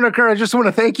 "Morgan Honecker, I just want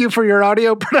to thank you for your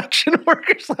audio production work,"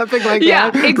 or something like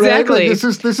that. Yeah, exactly. Right? This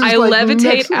is I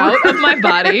levitate out of my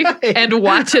body and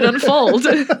watch it unfold.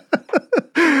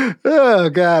 Oh,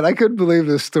 God, I couldn't believe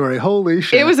this story. Holy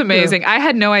shit. It was amazing. I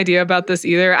had no idea about this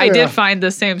either. I did find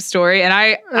the same story,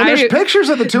 and there's pictures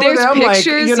of the two of them.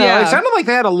 Pictures, it sounded like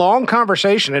they had a long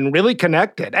conversation and really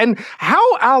connected. And how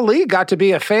Ali got to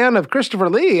be a fan of Christopher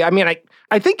Lee,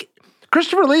 I think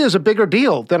Christopher Lee is a bigger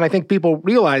deal than I think people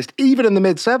realized, even in the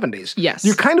mid-'70s. Yes.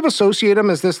 You kind of associate him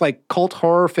as this like cult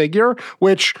horror figure,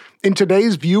 which in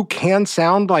today's view can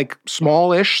sound like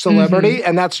small-ish celebrity,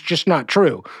 and that's just not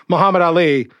true. Muhammad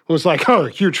Ali was like, oh,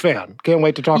 huge fan. Can't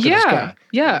wait to talk to this guy.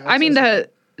 Yeah, I mean,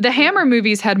 the Hammer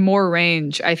movies had more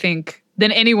range, I think,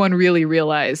 than anyone really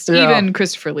realized, even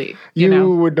Christopher Lee.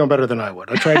 You would know better than I would.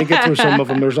 I tried to get through some of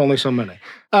them. There's only so many.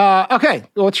 Okay,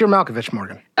 what's your Malkovich,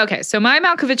 Morgan? Okay, so my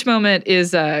Malkovich moment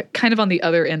is kind of on the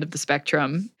other end of the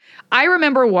spectrum. I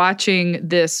remember watching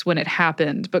this when it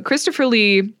happened, but Christopher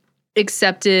Lee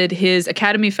accepted his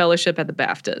Academy Fellowship at the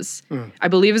BAFTAs. I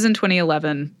believe it was in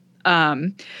 2011,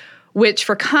 which,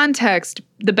 for context,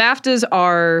 the BAFTAs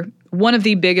are one of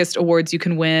the biggest awards you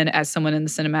can win as someone in the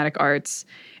cinematic arts.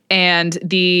 And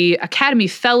the Academy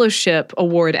Fellowship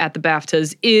Award at the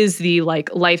BAFTAs is the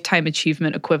lifetime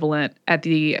achievement equivalent at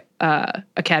the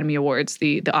Academy Awards,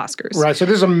 the Oscars. Right, so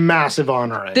this is a massive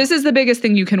honor. Right? This is the biggest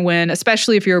thing you can win,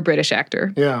 especially if you're a British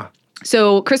actor. Yeah.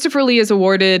 So Christopher Lee is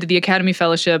awarded the Academy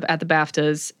Fellowship at the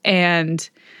BAFTAs, and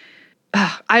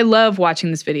I love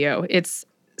watching this video. It's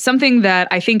something that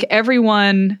I think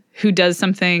everyone who does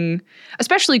something,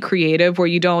 especially creative, where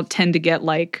you don't tend to get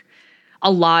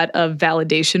a lot of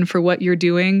validation for what you're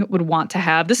doing, would want to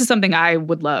have. This is something I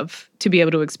would love to be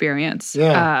able to experience.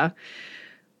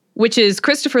 Which is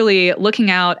Christopher Lee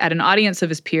looking out at an audience of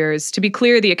his peers. To be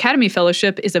clear, the Academy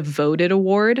Fellowship is a voted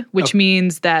award, which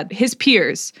means that his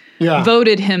peers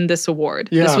voted him this award.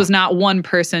 This was not one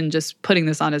person just putting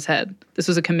this on his head. This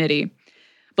was a committee.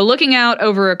 But looking out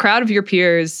over a crowd of your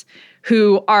peers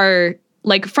who are,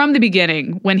 from the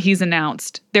beginning, when he's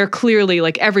announced, they're clearly,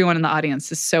 everyone in the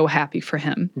audience is so happy for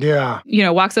him. Yeah.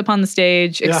 Walks up on the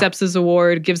stage, accepts his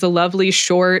award, gives a lovely,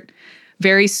 short,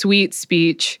 very sweet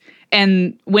speech.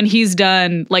 And when he's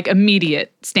done,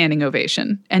 immediate standing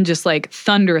ovation and just,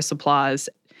 thunderous applause.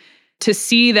 To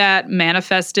see that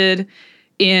manifested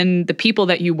in the people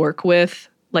that you work with,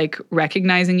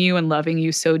 recognizing you and loving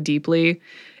you so deeply,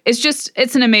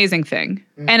 it's an amazing thing.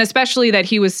 And especially that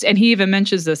he even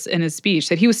mentions this in his speech,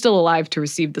 that he was still alive to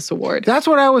receive this award. That's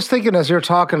what I was thinking as you're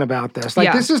talking about this.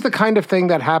 This is the kind of thing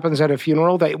that happens at a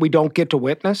funeral that we don't get to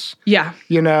witness. Yeah.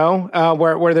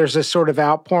 Where there's this sort of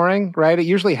outpouring, right? It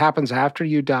usually happens after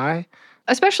you die.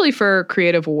 Especially for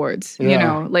creative awards,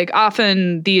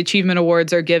 often the achievement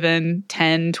awards are given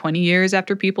 10, 20 years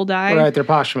after people die. Right, they're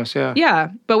posthumous, yeah. Yeah,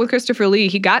 but with Christopher Lee,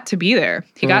 he got to be there.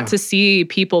 He got to see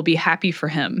people be happy for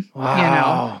him,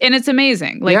 Wow. And it's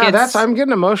amazing. I'm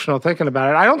getting emotional thinking about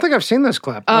it. I don't think I've seen this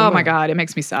clip. Oh my God, it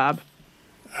makes me sob.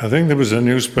 I think there was a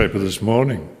newspaper this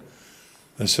morning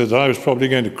that said I was probably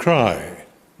going to cry.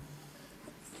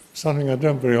 Something I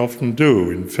don't very often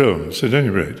do in films, at any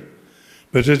rate.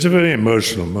 But it's a very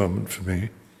emotional moment for me.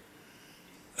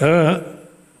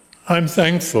 I'm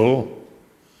thankful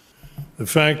the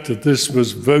fact that this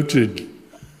was voted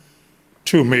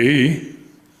to me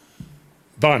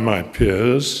by my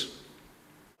peers.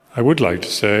 I would like to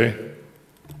say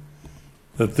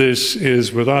that this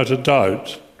is, without a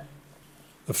doubt,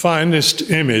 the finest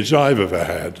image I've ever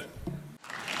had.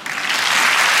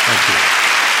 Thank you.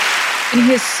 And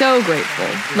he is so grateful.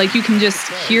 You can just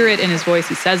hear it in his voice.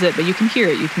 He says it, but you can hear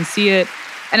it. You can see it.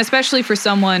 And especially for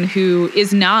someone who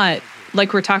is not,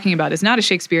 we're talking about, is not a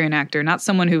Shakespearean actor, not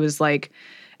someone who is,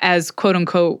 as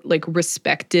quote-unquote,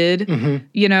 respected.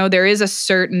 Mm-hmm. There is a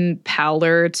certain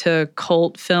pallor to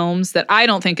cult films that I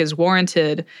don't think is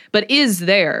warranted, but is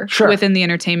there within the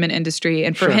entertainment industry.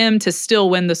 And for him to still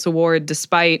win this award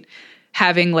despite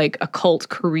having, a cult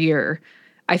career,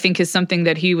 I think is something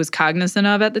that he was cognizant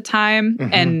of at the time.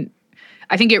 Mm-hmm. And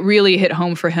I think it really hit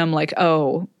home for him,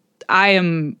 I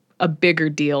am a bigger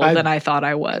deal than I thought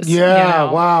I was. Yeah,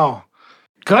 wow.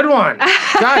 Good one.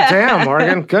 God damn,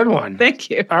 Morgan. Good one. Thank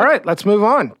you. All right, let's move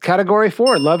on. Category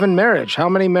 4, love and marriage. How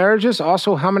many marriages?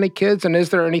 Also, how many kids? And is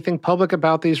there anything public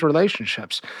about these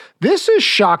relationships? This is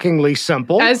shockingly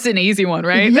simple. That's an easy one,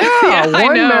 right? Yeah,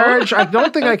 one marriage. I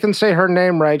don't think I can say her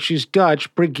name right. She's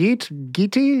Dutch. Brigitte?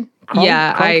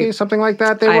 Kronke, something like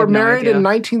that. They were married in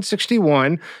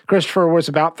 1961. Christopher was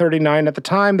about 39 at the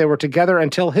time. They were together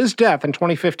until his death in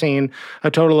 2015,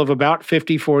 a total of about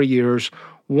 54 years,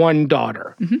 one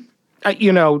daughter.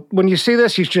 Mm-hmm. When you see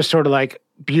this, he's just sort of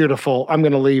beautiful, I'm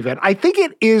going to leave it. I think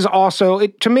it is also,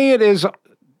 to me, it is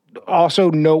also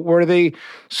noteworthy.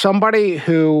 Somebody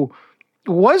who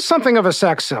was something of a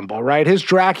sex symbol, right? His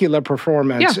Dracula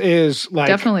performance is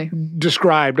definitely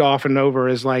described often over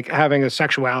as having a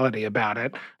sexuality about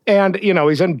it. And,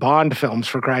 he's in Bond films,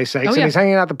 for Christ's sakes, and he's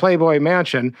hanging out at the Playboy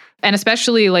Mansion. And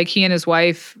especially, he and his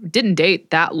wife didn't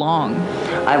date that long.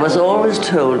 I was always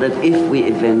told that if we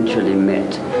eventually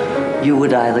met, you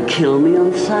would either kill me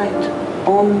on sight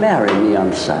or marry me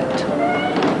on sight.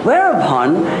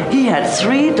 Whereupon, he had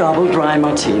 3 double dry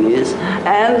martinis,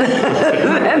 and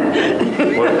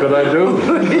then... What could I do?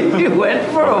 He went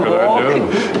for a walk.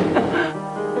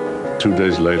 2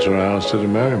 days later, I asked her to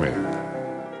marry me.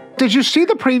 Did you see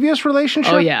the previous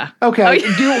relationship? Oh, yeah. Okay. Oh,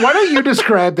 yeah. Why don't you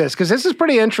describe this? Because this is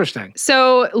pretty interesting.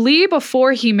 So Lee,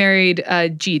 before he married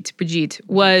Brigitte,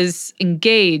 was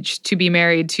engaged to be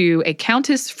married to a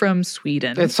countess from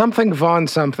Sweden. It's something von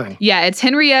something. Yeah, it's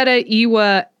Henrietta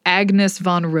Ewa Agnes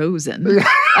von Rosen.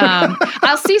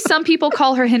 I'll see some people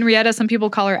call her Henrietta, some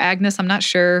people call her Agnes. I'm not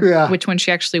sure which one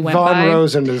she actually went by. Von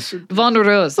Rosen is... Von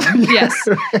Rosen, yes.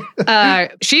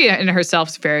 She in herself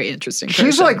is very interesting.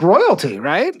 She's like royalty,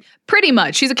 right? Pretty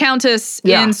much. She's a countess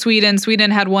in Sweden.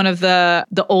 Sweden had one of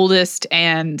the oldest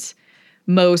and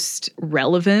most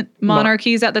relevant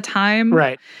monarchies at the time.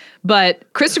 Right.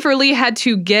 But Christopher Lee had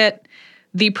to get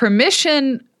the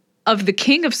permission of the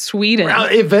King of Sweden. Well,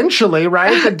 eventually,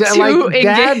 right?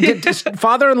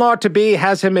 Father-in-law to be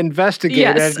has him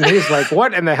investigated, and he's like,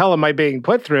 "What in the hell am I being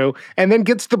put through?" And then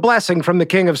gets the blessing from the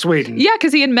King of Sweden. Yeah,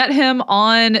 because he had met him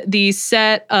on the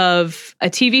set of a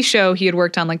TV show he had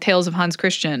worked on, like Tales of Hans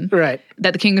Christian, right?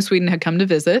 That the King of Sweden had come to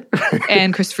visit,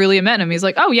 and Christopher Lee met him. He's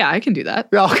like, "Oh yeah, I can do that.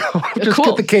 I'll just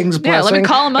get the King's blessing. Yeah, let me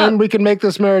call him up, and we can make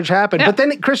this marriage happen." Yeah. But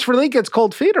then Christopher Lee gets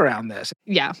cold feet around this.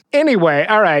 Yeah. Anyway,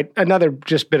 all right, another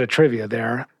just bit of trivia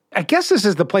there. I guess this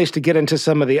is the place to get into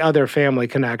some of the other family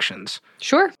connections.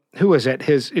 Sure. Who is it?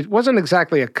 It wasn't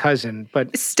exactly a cousin,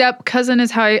 but... Step cousin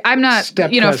is how I'm not,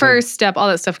 first step, all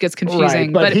that stuff gets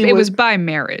confusing, right, but it was by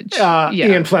marriage.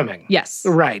 Ian Fleming. Yes.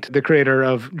 Right, the creator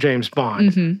of James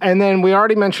Bond. Mm-hmm. And then we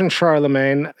already mentioned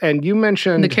Charlemagne, and you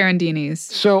mentioned... The Carandinis.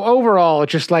 So overall,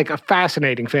 it's just like a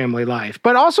fascinating family life,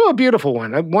 but also a beautiful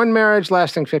one. One marriage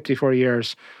lasting 54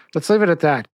 years. Let's leave it at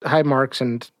that. High marks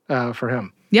and for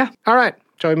him. Yeah. All right.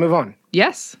 Shall we move on?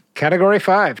 Yes. Category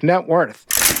 5, net worth.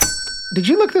 Did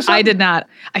you look this up? I did not.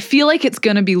 I feel like it's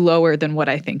going to be lower than what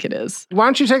I think it is. Why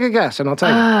don't you take a guess and I'll tell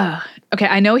you. Okay,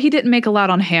 I know he didn't make a lot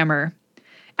on Hammer.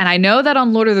 And I know that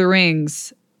on Lord of the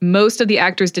Rings, most of the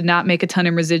actors did not make a ton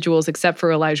in residuals except for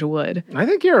Elijah Wood. I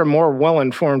think you're a more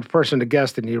well-informed person to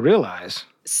guess than you realize.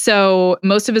 So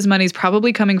most of his money's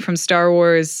probably coming from Star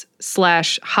Wars /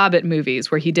 Hobbit movies,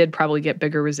 where he did probably get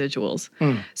bigger residuals.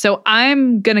 So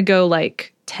I'm going to go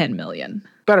like 10 million.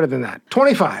 Better than that.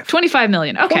 25. 25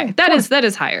 million. Okay, that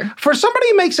is higher. For somebody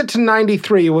who makes it to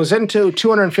 93, was into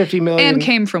 250 million. And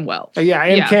came from wealth.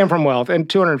 Came from wealth and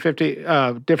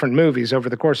 250 different movies over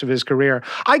the course of his career.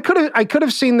 I could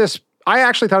have seen this. I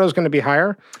actually thought it was going to be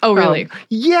higher. Oh, really?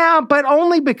 Yeah, but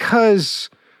only because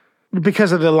of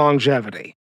the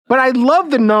longevity. But I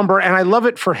love the number, and I love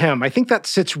it for him. I think that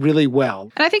sits really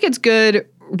well. And I think it's good,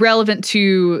 relevant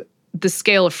to the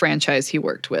scale of franchise he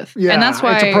worked with. Yeah, and that's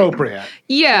why it's appropriate.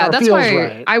 Yeah, that's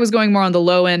why I was going more on the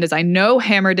low end, as I know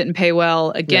Hammer didn't pay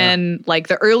well. Again, like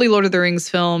the early Lord of the Rings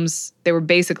films, they were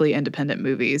basically independent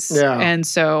movies. Yeah. And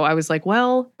so I was like,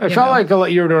 well, I felt like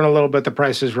you were doing a little bit the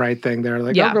Price is Right thing there.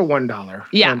 Like, I'll go $1.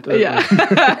 Yeah. But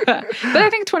I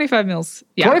think 25 mils.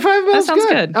 Yeah. 25 mils? That sounds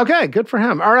good. Okay, good for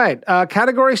him. All right.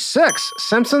 Category 6,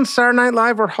 Simpsons, Saturday Night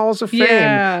Live, or Halls of Fame.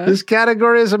 Yeah. This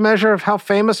category is a measure of how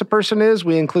famous a person is.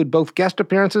 We include both guest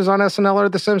appearances on SNL or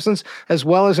The Simpsons, as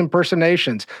well as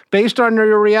impersonations. Based on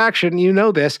your reaction, you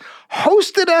know this,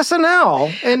 hosted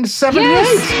SNL in 78. Yes.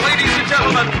 Ladies and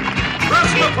gentlemen,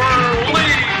 Christopher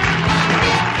Lee.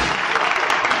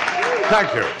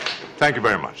 Thank you. Thank you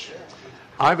very much.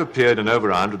 I've appeared in over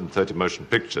 130 motion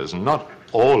pictures, and not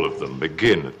all of them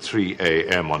begin at 3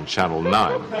 a.m. on Channel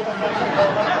 9.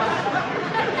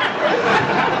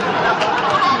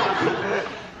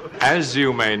 As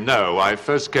you may know, I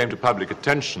first came to public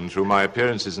attention through my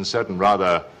appearances in certain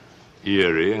rather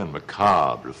eerie and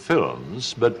macabre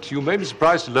films, but you may be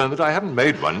surprised to learn that I haven't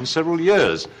made one in several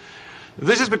years.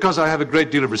 This is because I have a great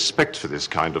deal of respect for this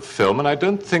kind of film, and I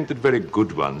don't think that very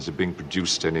good ones are being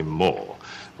produced anymore.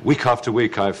 Week after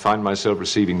week, I find myself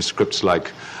receiving scripts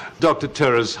like Dr.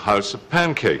 Terror's House of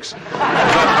Pancakes.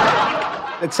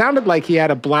 It sounded like he had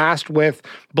a blast with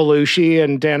Belushi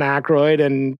and Dan Aykroyd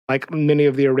and like many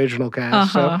of the original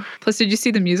cast. So. Plus, did you see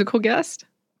the musical guest?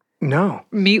 No.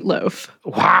 Meatloaf.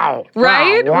 Wow.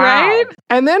 Right? Wow. Right?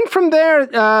 And then from there,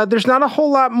 there's not a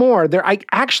whole lot more. I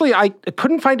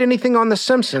couldn't find anything on The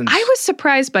Simpsons. I was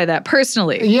surprised by that,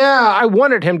 personally. Yeah, I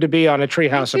wanted him to be on a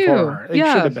Treehouse of Horror. It should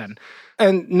have been.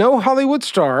 And no Hollywood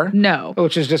star. No.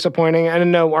 Which is disappointing.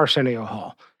 And no Arsenio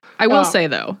Hall. I will say,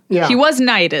 though, he was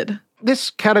knighted.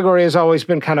 This category has always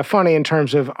been kind of funny in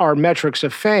terms of our metrics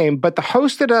of fame, but the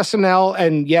host at SNL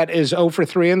and yet is 0 for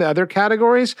 3 in the other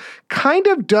categories kind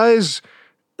of does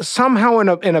somehow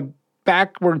in a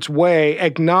backwards way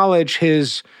acknowledge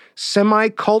his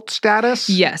semi-cult status.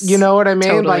 Yes. You know what I mean?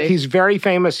 Totally. Like he's very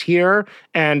famous here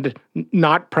and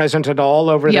not present at all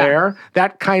over there.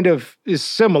 That kind of is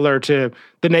similar to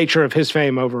the nature of his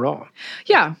fame overall.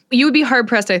 Yeah. You would be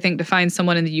hard-pressed, I think, to find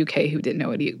someone in the UK who didn't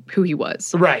know who he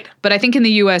was. Right. But I think in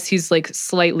the US, he's like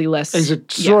slightly less. He's a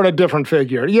sort of different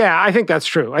figure. Yeah, I think that's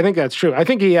true. I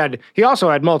think he also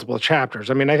had multiple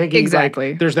chapters. I mean, I think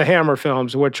exactly. There's the Hammer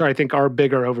films, which I think are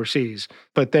bigger overseas.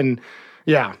 But then,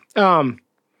 yeah.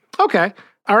 Okay.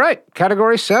 All right.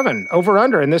 Category 7,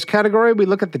 over-under. In this category, we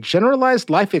look at the generalized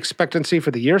life expectancy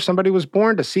for the year somebody was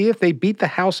born to see if they beat the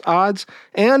house odds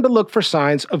and to look for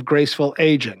signs of graceful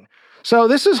aging. So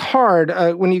this is hard.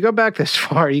 When you go back this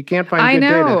far, you can't find good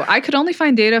data. I know. I could only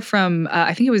find data from,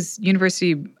 I think it was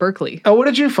University of Berkeley. Oh, what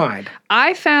did you find?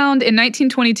 I found in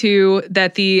 1922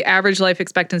 that the average life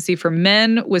expectancy for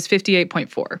men was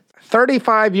 58.4.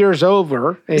 35 years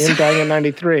over, and dying in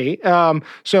 93.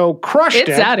 So crushed it.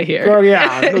 It's out of here. Oh,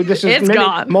 yeah. This is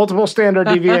gone. Multiple standard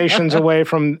deviations away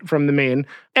from the mean.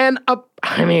 And,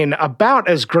 about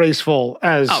as graceful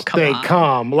as they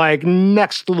come. Like,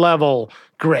 next level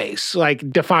grace,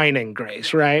 like defining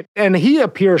grace, right? And he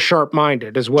appears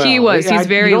sharp-minded as well. He was. He's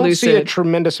very lucid. You don't see a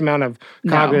tremendous amount of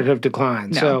cognitive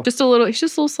decline. No, so he's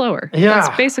just a little slower. Yeah.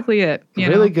 That's basically it.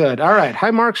 Really good. All right.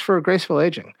 High marks for graceful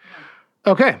aging.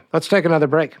 Okay, let's take another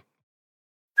break.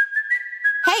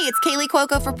 Hey, it's Kaylee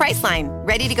Cuoco for Priceline.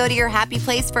 Ready to go to your happy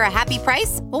place for a happy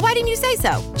price? Well, why didn't you say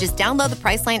so? Just download the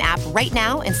Priceline app right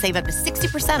now and save up to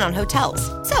 60% on hotels.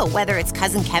 So whether it's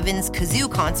Cousin Kevin's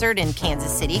Kazoo Concert in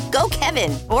Kansas City, go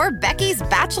Kevin, or Becky's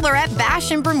Bachelorette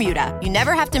Bash in Bermuda, you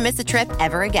never have to miss a trip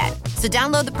ever again. So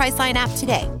download the Priceline app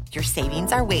today. Your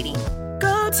savings are waiting.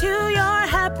 Go to your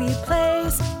happy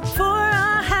place for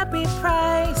a happy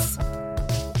price.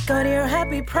 Go to your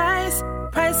happy price,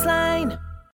 Priceline.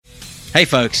 Hey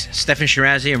folks, Stefan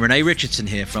Shirazi and Renee Richardson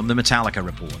here from the Metallica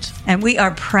Report. And we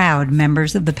are proud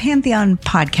members of the Pantheon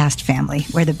podcast family,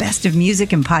 where the best of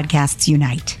music and podcasts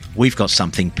unite. We've got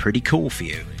something pretty cool for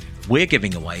you. We're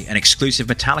giving away an exclusive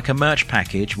Metallica merch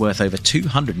package worth over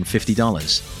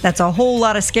 $250. That's a whole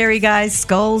lot of Scary Guys,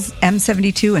 skulls,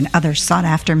 M72, and other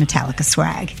sought-after Metallica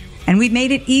swag. And we've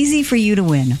made it easy for you to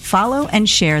win. Follow and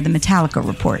share the Metallica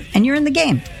Report, and you're in the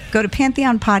game. Go to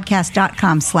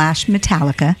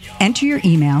pantheonpodcast.com/Metallica, enter your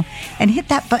email, and hit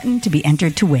that button to be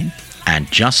entered to win. And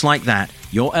just like that,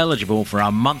 you're eligible for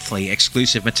our monthly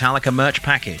exclusive Metallica merch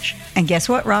package. And guess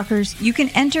what, rockers? You can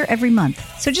enter every month,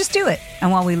 so just do it.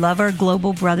 And while we love our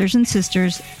global brothers and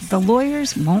sisters, the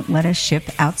lawyers won't let us ship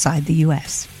outside the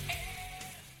U.S.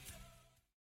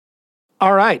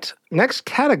 All right, next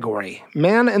category,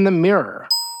 man in the mirror.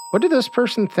 What did this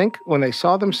person think when they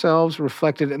saw themselves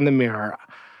reflected in the mirror?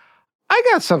 I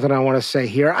got something I want to say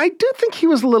here. I do think he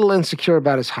was a little insecure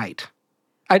about his height.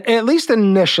 At least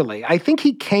initially. I think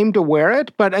he came to wear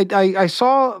it, but I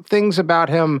saw things about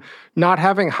him not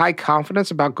having high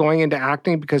confidence about going into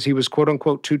acting because he was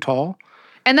quote-unquote too tall.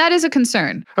 And that is a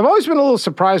concern. I've always been a little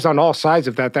surprised on all sides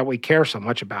of that we care so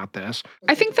much about this.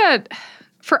 I think that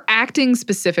for acting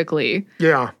specifically,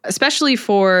 yeah, especially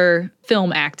for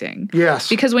film acting, yes,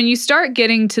 because when you start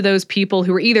getting to those people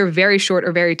who are either very short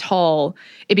or very tall,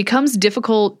 it becomes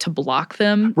difficult to block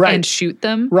them and shoot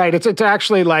them. Right. It's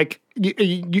actually like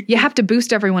you have to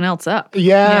boost everyone else up.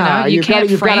 Yeah, you can't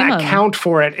frame got to them. account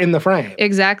for it in the frame.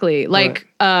 Exactly. Like,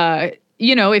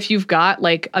 if you've got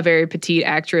like a very petite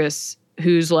actress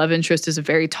whose love interest is a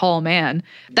very tall man,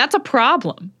 that's a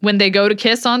problem when they go to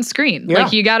kiss on screen. Yeah.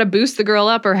 Like, you got to boost the girl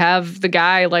up or have the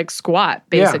guy like squat,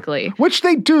 basically. Yeah. Which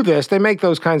they do this. They make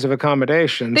those kinds of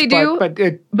accommodations. They do,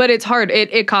 but it's hard.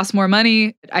 It costs more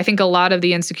money. I think a lot of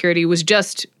the insecurity was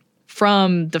just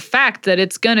from the fact that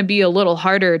it's going to be a little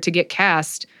harder to get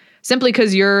cast simply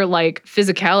because your like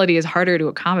physicality is harder to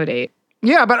accommodate.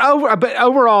 Yeah, but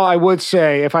overall, I would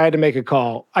say, if I had to make a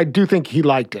call, I do think he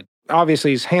liked it. Obviously,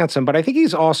 he's handsome, but I think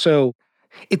he's also,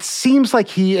 it seems like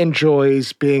he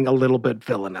enjoys being a little bit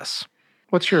villainous.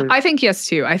 What's your... I think yes,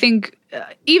 too. I think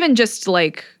even in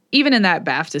that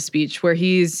BAFTA speech where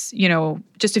he's,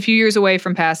 just a few years away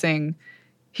from passing,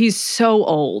 he's so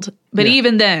old. But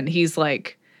even then, he's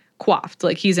like coiffed.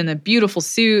 Like, he's in a beautiful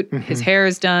suit. Mm-hmm. His hair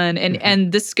is done.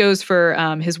 And this goes for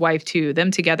his wife, too.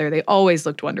 Them together, they always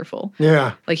looked wonderful.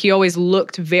 Yeah. Like, he always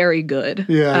looked very good.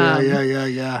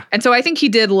 Yeah. And so I think he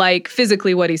did like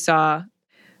physically what he saw.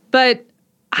 But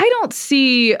I don't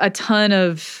see a ton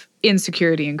of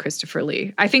insecurity in Christopher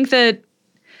Lee. I think that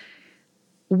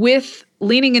with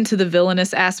leaning into the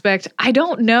villainous aspect, I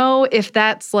don't know if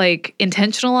that's like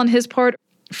intentional on his part.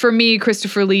 For me,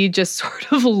 Christopher Lee just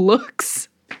sort of looks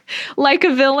like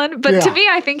a villain. But to me,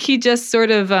 I think he just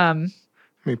sort of...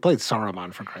 he played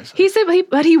Saruman, for Christ's sake. He said,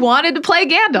 but he wanted to play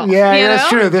Gandalf. Yeah, that's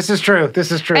true. This is true.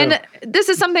 And this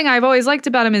is something I've always liked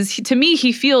about him is, to me,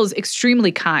 he feels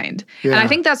extremely kind. Yeah. And I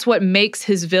think that's what makes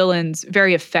his villains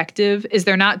very effective, is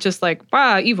they're not just like,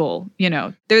 evil,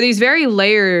 They're these very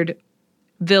layered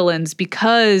villains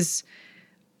because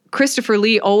Christopher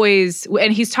Lee always,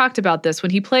 and he's talked about this, when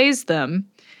he plays them,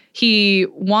 he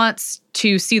wants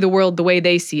to see the world the way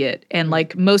they see it. And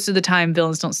like most of the time,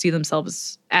 villains don't see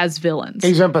themselves as villains.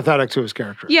 He's empathetic to his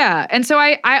character. Yeah. And so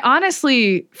I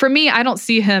honestly, for me, I don't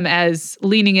see him as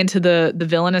leaning into the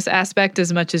villainous aspect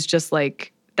as much as just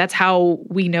like, that's how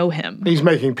we know him. He's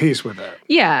making peace with it.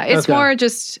 Yeah. It's more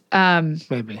just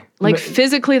maybe like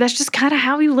physically, that's just kind of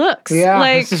how he looks. Yeah.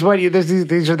 Like,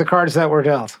 these are the cards that were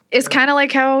dealt. It's kind of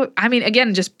like how, I mean,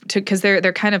 again, just because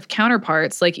they're kind of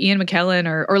counterparts, like Ian McKellen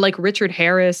or like Richard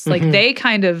Harris, like they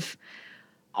kind of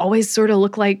always sort of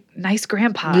look like nice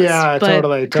grandpas. Yeah, but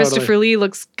totally. Christopher Lee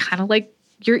looks kind of like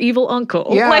your evil uncle.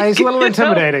 Yeah, he's a little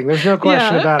intimidating. There's no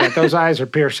question about it. Those eyes are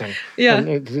piercing. Yeah. And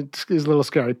it's a little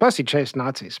scary. Plus, he chased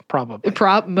Nazis, probably.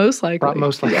 Most likely.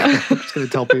 Most likely. Yeah. I'm just going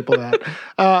to tell people that.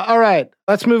 All right,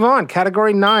 let's move on.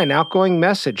 Category 9, outgoing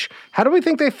message. How do we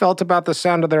think they felt about the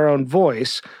sound of their own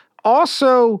voice?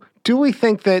 Also, do we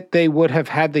think that they would have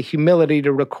had the humility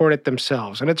to record it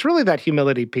themselves? And it's really that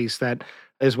humility piece that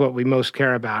is what we most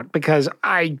care about, because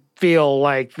I feel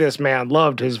like this man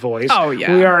loved his voice. Oh,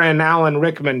 yeah. We are in Alan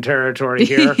Rickman territory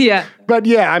here. Yeah. But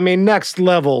yeah, I mean, next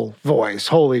level voice.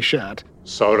 Holy shit.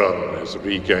 Sauron has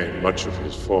regained much of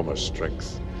his former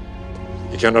strength.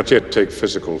 He cannot yet take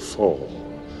physical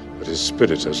form, but his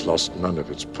spirit has lost none of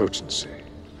its potency.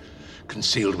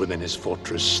 Concealed within his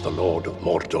fortress, the Lord of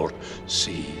Mordor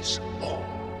sees all.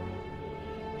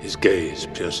 His gaze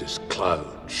pierces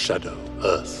cloud, shadow,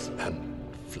 earth, and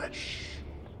flesh.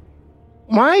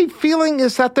 My feeling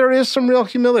is that there is some real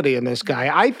humility in this guy.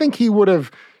 I think he would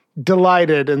have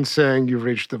delighted in saying, "You've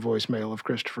reached the voicemail of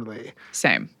Christopher Lee."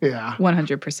 Same. Yeah.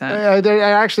 100%.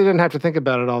 I actually didn't have to think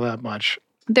about it all that much.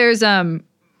 There's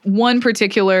one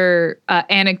particular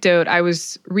anecdote. I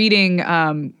was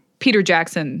reading Peter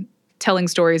Jackson telling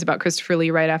stories about Christopher Lee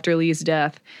right after Lee's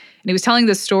death. And he was telling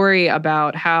this story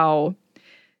about how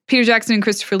Peter Jackson and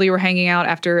Christopher Lee were hanging out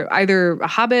after either A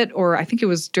Hobbit or I think it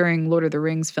was during Lord of the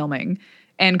Rings filming.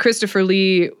 And Christopher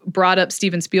Lee brought up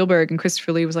Steven Spielberg, and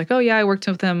Christopher Lee was like, "Oh yeah, I worked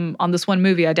with him on this one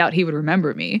movie. I doubt he would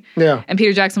remember me." Yeah. And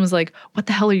Peter Jackson was like, "What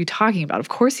the hell are you talking about? Of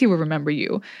course he would remember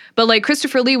you." But like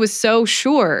Christopher Lee was so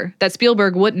sure that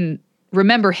Spielberg wouldn't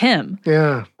remember him.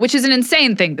 Yeah. Which is an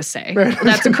insane thing to say.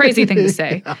 That's a crazy thing to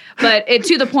say. Yeah. But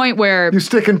to the point where... You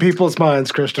stick in people's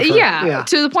minds, Christopher. Yeah.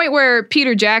 To the point where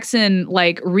Peter Jackson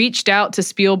like reached out to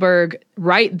Spielberg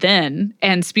right then,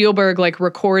 and Spielberg like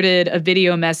recorded a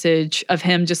video message of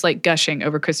him just like gushing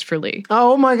over Christopher Lee.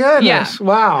 Oh my goodness. Yeah.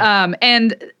 Wow.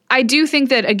 And I do think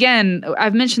that, again,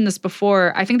 I've mentioned this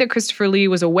before, I think that Christopher Lee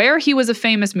was aware he was a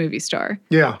famous movie star.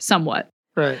 Yeah. Somewhat.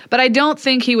 Right. But I don't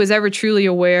think he was ever truly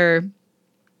aware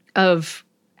of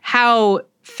how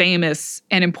famous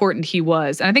and important he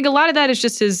was. And I think a lot of that is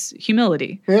just his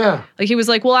humility. Yeah. Like he was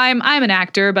like, well, I'm an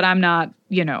actor, but I'm not,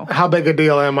 How big a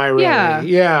deal am I really?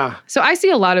 Yeah. So I see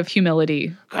a lot of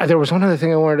humility. There was one other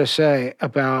thing I wanted to say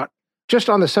about, just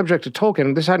on the subject of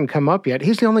Tolkien, this hadn't come up yet.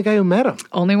 He's the only guy who met him.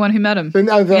 Only one who met him.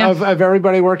 Of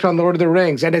everybody who worked on Lord of the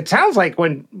Rings. And it sounds like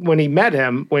when he met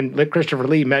him, when Christopher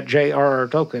Lee met J.R.R.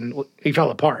 Tolkien, he fell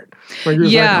apart. Like he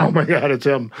was like, oh my God, it's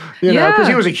him. Because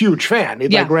he was a huge fan.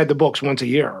 He'd read the books once a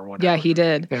year or whatever. Yeah, he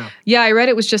did. Yeah, I read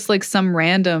it was just like some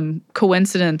random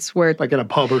coincidence where... Like in a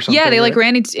pub or something. Yeah, they like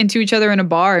ran into each other in a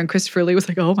bar, and Christopher Lee was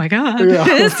like, oh my God,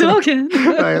 it's Tolkien.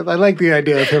 I like the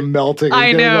idea of him melting.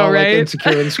 I know, all, right? Like,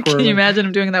 insecure and squirming. Can you imagine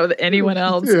him doing that with anyone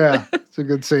else? Yeah, it's a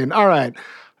good scene. All right,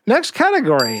 next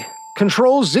category.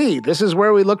 Control Z. This is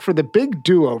where we look for the big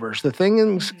do-overs, the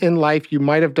things in life you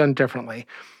might have done differently.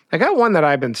 I got one that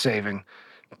I've been saving.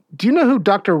 Do you know who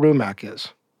Dr. Rumack is?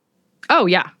 Oh,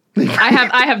 yeah.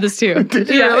 I have this too. Did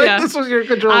you really? Yeah. This was your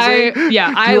Control Z?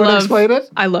 I love explain it?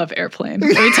 I love Airplane. Let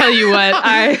me tell you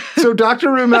what. So Dr.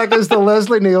 Rumack is the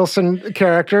Leslie Nielsen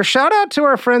character. Shout out to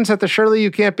our friends at the Surely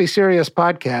You Can't Be Serious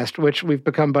podcast, which we've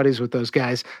become buddies with those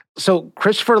guys. So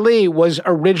Christopher Lee was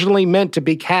originally meant to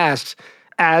be cast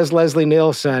as Leslie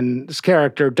Nielsen's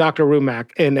character, Dr.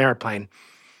 Rumack, in Airplane.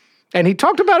 And he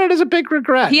talked about it as a big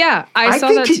regret. Yeah, I saw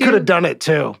that too. I think he could have done it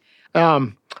too.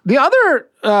 The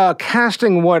other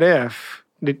casting what if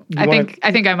I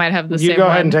think I might have the same one. You go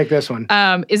ahead and take this one.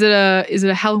 Is it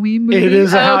a Halloween movie? It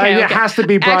is. It has to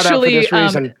be brought up for this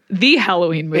reason. The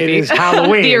Halloween movie. It is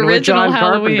Halloween. The original with John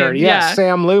Halloween. Carpenter. Yes,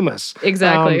 Sam Loomis.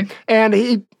 Exactly. And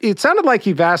it sounded like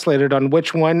he vacillated on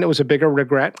which one was a bigger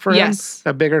regret for him. Yes.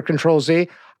 A bigger Control Z.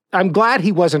 I'm glad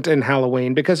he wasn't in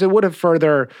Halloween because it would have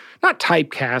further, not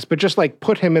typecast, but just like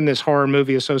put him in this horror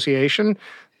movie association.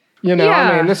 You know,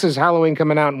 I mean, this is Halloween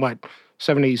coming out in what,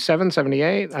 77,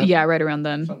 78? Yeah, right around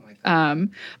then.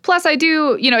 Plus, I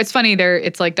do, it's funny there.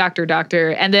 It's like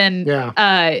Doctor, and then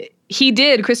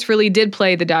Christopher Lee did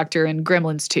play the Doctor in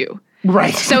Gremlins 2.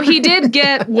 Right. So he did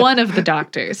get one of the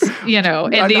doctors,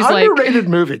 and these underrated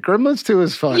movie. Gremlins 2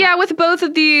 is fun. Yeah, with both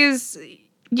of these,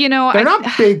 they're not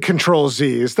big Control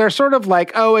Zs. They're sort of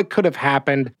like, it could have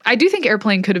happened. I do think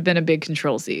Airplane could have been a big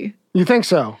Control Z. You think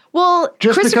so? Well,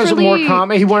 just because of more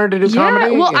comedy, he wanted to do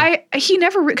comedy. Well, he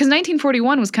never because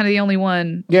 1941 was kind of the only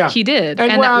one he did,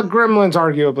 and Gremlins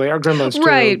arguably, or Gremlins 2.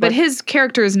 Right, but his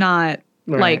character is not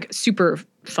like super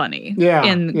funny.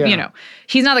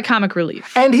 He's not the comic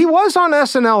relief. And he was on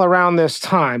SNL around this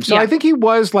time. So I think he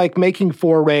was like making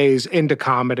forays into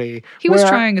comedy. He was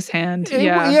trying his hand.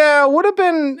 It would have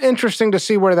been interesting to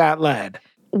see where that led.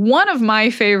 One of my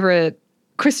favorite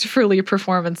Christopher Lee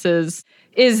performances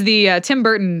is the Tim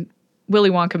Burton Willy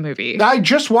Wonka movie. I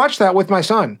just watched that with my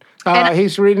son.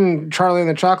 He's reading Charlie and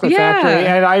the Chocolate Factory,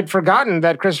 and I'd forgotten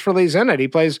that Christopher Lee's in it. He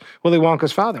plays Willy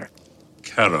Wonka's father.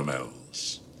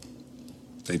 Caramels.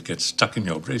 They'd get stuck in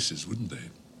your braces, wouldn't they?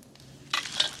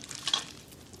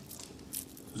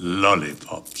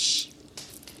 Lollipops.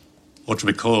 What to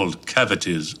be called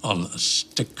cavities on a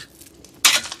stick.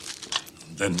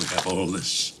 And then we have all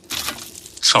this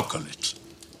chocolate.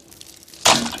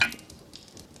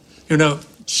 You know,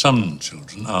 some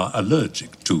children are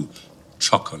allergic to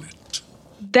chocolate.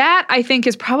 That, I think,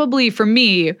 is probably, for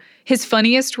me, his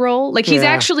funniest role. Like, he's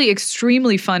actually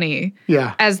extremely funny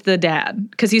as the dad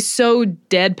because he's so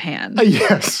deadpan.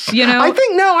 Yes. I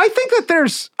think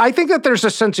that there's a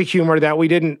sense of humor that we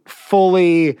didn't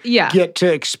fully get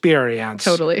to experience.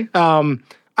 Totally.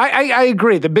 I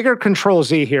agree. The bigger Control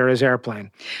Z here is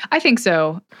Airplane. I think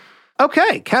so.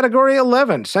 Okay, category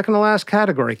 11, second to last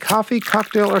category, coffee,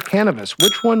 cocktail, or cannabis.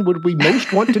 Which one would we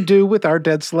most want to do with our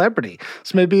dead celebrity?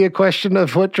 This may be a question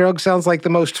of what drug sounds like the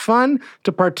most fun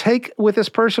to partake with this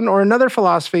person, or another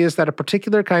philosophy is that a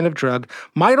particular kind of drug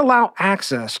might allow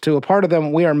access to a part of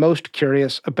them we are most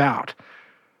curious about.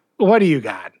 What do you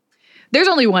got? There's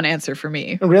only one answer for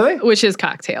me. Really? Which is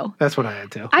cocktail. That's what I had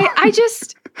to. I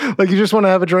just... Like, you just want to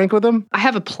have a drink with them? I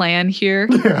have a plan here.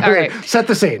 Yeah, all right. Set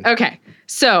the scene. Okay.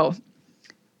 So...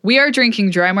 we are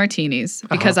drinking dry martinis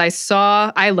because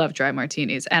I love dry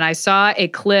martinis, and I saw a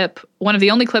clip, one of the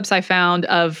only clips I found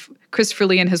of Christopher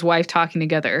Lee and his wife talking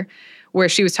together, where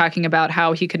she was talking about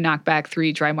how he could knock back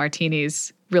 3 dry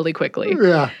martinis really quickly.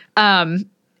 Yeah.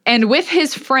 And with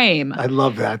his frame, I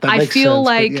love that. I feel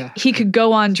like he could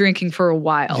go on drinking for a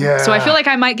while. Yeah. So I feel like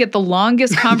I might get the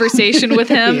longest conversation with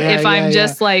him if I'm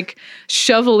just like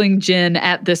shoveling gin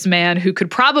at this man who could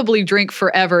probably drink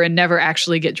forever and never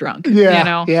actually get drunk.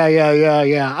 Yeah.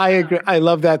 Yeah. I agree. I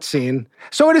love that scene.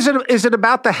 So is it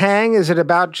about the hang? Is it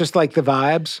about just like the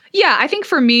vibes? Yeah, I think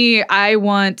for me, I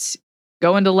want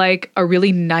going to like a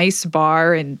really nice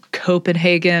bar in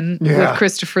Copenhagen with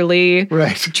Christopher Lee,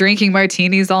 drinking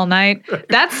martinis all night.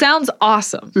 That sounds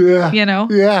awesome. Yeah,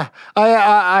 Yeah.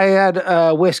 I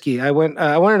had whiskey. I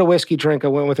wanted a whiskey drink. I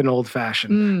went with an old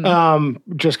fashioned.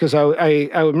 Just because I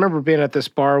remember being at this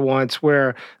bar once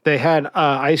where they had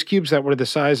ice cubes that were the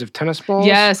size of tennis balls.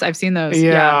 Yes, I've seen those.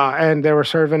 Yeah, and they were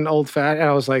serving old fat, and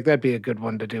I was like, that'd be a good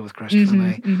one to do with Christopher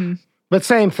Lee. Mm-hmm. But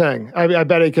same thing. I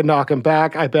bet he could knock him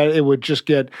back. I bet it would just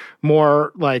get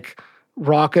more like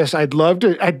raucous. I'd love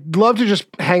to just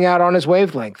hang out on his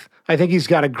wavelength. I think he's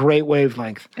got a great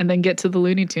wavelength. And then get to the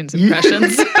Looney Tunes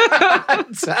impressions.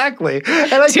 Exactly.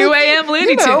 And 2 a.m.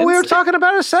 Looney Tunes. We were talking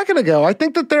about it a second ago. I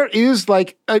think that there is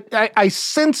like, I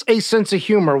sense a sense of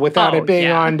humor without it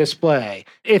being on display.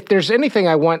 If there's anything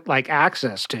I want like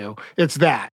access to, it's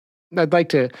that. I'd like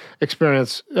to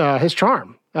experience his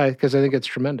charm because I think it's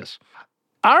tremendous.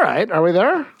 All right, are we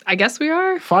there? I guess we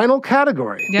are. Final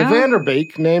category. Yeah. The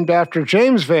Vanderbeek, named after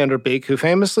James Vanderbeek, who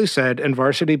famously said in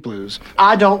Varsity Blues,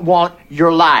 I don't want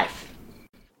your life.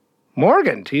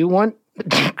 Morgan, do you want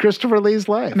Christopher Lee's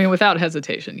life? I mean, without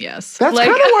hesitation, yes. That's kind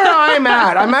of where I'm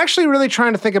at. I'm actually really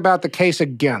trying to think about the case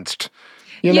against.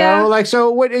 You know, like,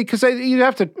 so what, because you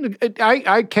have to,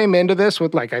 I came into this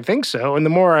with like, I think so. And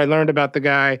the more I learned about the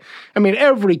guy, I mean,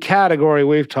 every category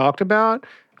we've talked about,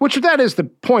 Which that is the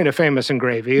point of Famous and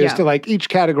Gravy, is to like each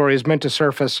category is meant to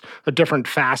surface a different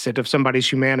facet of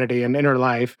somebody's humanity and inner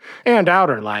life and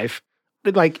outer life.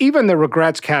 Like even the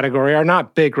regrets category are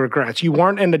not big regrets. You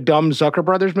weren't in a dumb Zucker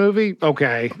Brothers movie?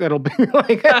 Okay, that'll be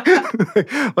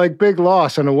like big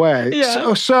loss in a way.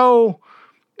 Yeah. So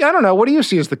I don't know. What do you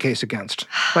see as the case against?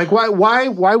 Like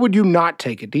why would you not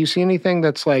take it? Do you see anything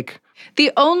that's like...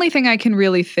 The only thing I can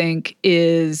really think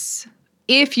is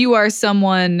if you are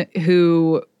someone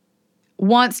who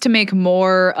wants to make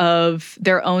more of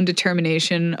their own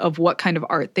determination of what kind of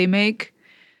art they make,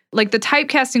 like the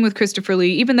typecasting with Christopher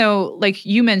Lee, even though, like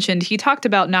you mentioned, he talked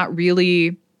about not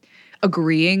really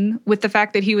agreeing with the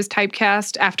fact that he was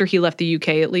typecast after he left the UK,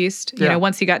 at least. You know,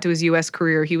 once he got to his US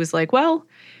career, he was like, well,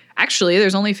 actually,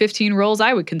 there's only 15 roles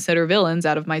I would consider villains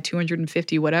out of my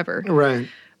 250 whatever. Right.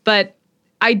 But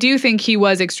I do think he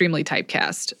was extremely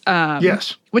typecast.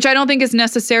 Yes. Which I don't think is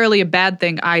necessarily a bad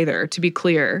thing either, to be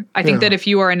clear. I think that if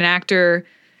you are an actor,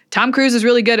 Tom Cruise is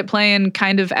really good at playing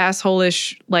kind of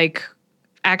asshole-ish, like,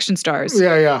 action stars.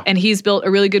 Yeah. And he's built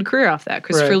a really good career off that.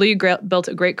 Christopher Lee built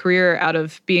a great career out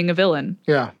of being a villain.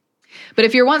 Yeah. But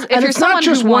if you're it's not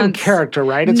just one character,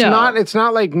 right? It's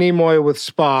not like Nimoy with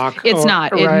Spock. It's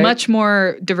not. Right? It's much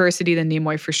more diversity than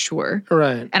Nimoy for sure.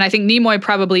 Right. And I think Nimoy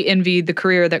probably envied the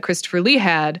career that Christopher Lee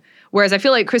had, whereas I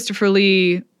feel like Christopher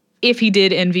Lee, if he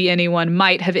did envy anyone,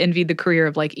 might have envied the career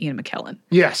of like Ian McKellen.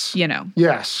 Yes. You know.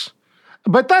 Yes.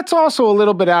 But that's also a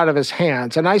little bit out of his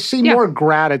hands. And I see more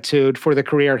gratitude for the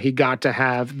career he got to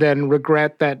have than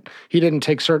regret that he didn't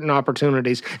take certain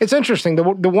opportunities. It's interesting. The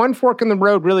one fork in the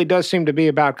road really does seem to be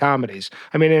about comedies.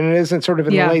 I mean, and it isn't sort of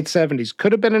in the late 70s.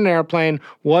 Could have been an Airplane,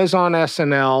 was on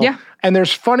SNL. Yeah. And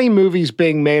there's funny movies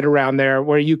being made around there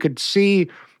where you could see,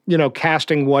 you know,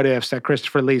 casting what-ifs that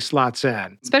Christopher Lee slots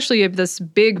in. Especially of this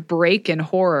big break in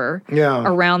horror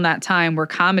around that time where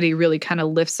comedy really kind of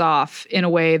lifts off in a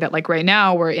way that, like, right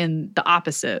now we're in the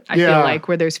opposite, I feel like,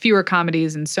 where there's fewer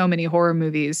comedies and so many horror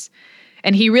movies.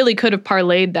 And he really could have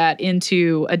parlayed that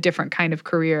into a different kind of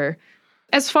career.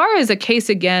 As far as a case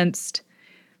against...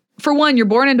 For one, you're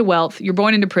born into wealth, you're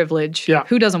born into privilege. Yeah.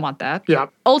 Who doesn't want that? Yeah.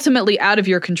 Ultimately out of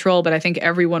your control, but I think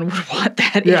everyone would want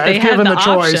that if they if had given the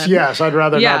choice, option. yes, I'd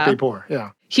rather not be poor.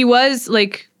 Yeah. He was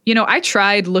like, you know, I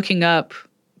tried looking up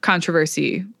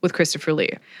controversy with Christopher Lee.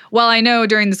 While I know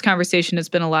during this conversation it's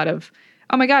been a lot of,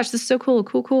 oh my gosh, this is so cool,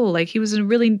 cool. Like he was a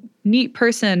really neat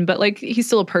person, but like he's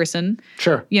still a person.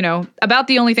 Sure. You know, about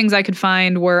the only things I could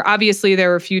find were obviously there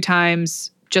were a few times,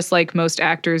 just like most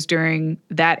actors during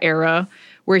that era,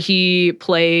 where he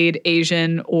played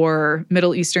Asian or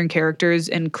Middle Eastern characters,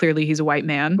 and clearly he's a white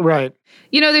man. Right.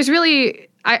 You know, there's really,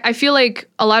 I feel like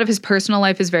a lot of his personal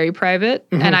life is very private,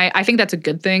 and I think that's a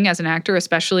good thing as an actor,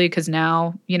 especially because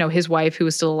now, you know, his wife who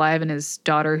is still alive and his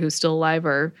daughter who's still alive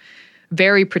are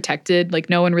very protected. Like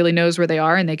no one really knows where they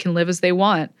are, and they can live as they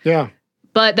want. Yeah.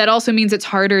 But that also means it's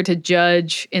harder to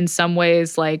judge in some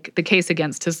ways, like the case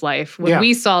against his life when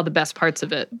we saw the best parts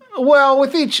of it. Well,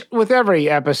 with every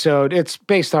episode, it's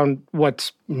based on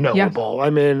what's knowable.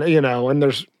 I mean, you know, and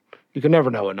you can never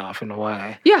know enough in a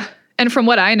way. Yeah. And from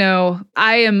what I know,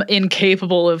 I am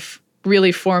incapable of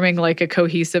really forming like a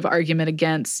cohesive argument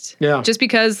against. Yeah. Just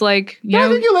because like, you know. I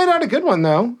think you laid out a good one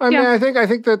though. I mean, I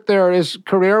think that there is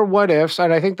career what ifs,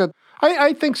 and I think that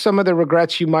I think some of the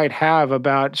regrets you might have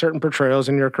about certain portrayals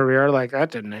in your career, like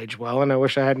that didn't age well, and I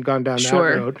wish I hadn't gone down that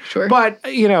road. Sure. But,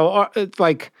 you know, it's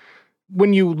like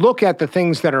when you look at the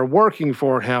things that are working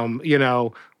for him, you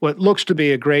know, what looks to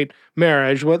be a great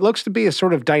marriage, what looks to be a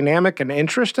sort of dynamic and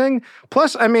interesting.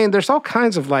 Plus, I mean, there's all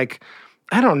kinds of like,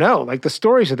 I don't know, like the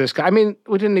stories of this guy. I mean,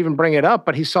 we didn't even bring it up,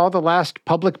 but he saw the last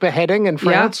public beheading in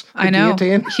France. Yeah, I know.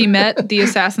 He met the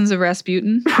assassins of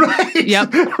Rasputin. Right.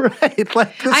 Yep. Right.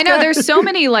 Like I know. There's so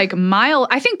many like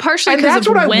I think partially because that's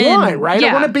what I want, right? Yeah.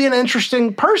 I want to be an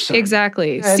interesting person.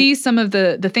 Exactly. And see some of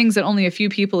the things that only a few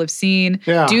people have seen.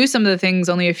 Yeah. Do some of the things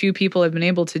only a few people have been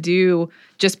able to do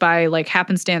just by like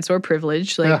happenstance or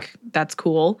privilege. Like that's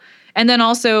cool. And then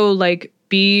also like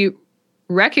be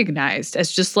recognized as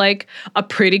just like a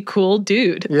pretty cool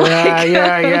dude.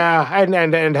 Yeah.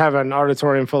 And have an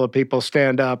auditorium full of people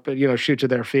stand up, you know, shoot to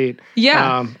their feet.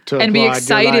 Yeah. And be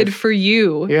excited for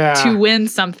you to win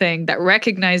something that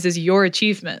recognizes your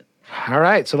achievement. All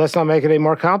right. So let's not make it any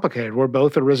more complicated. We're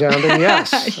both a resounding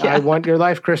yes. I want your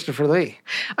life, Christopher Lee.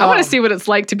 I want to see what it's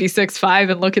like to be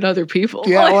 6'5" and look at other people.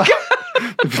 Yeah. Like,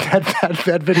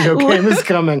 that video game is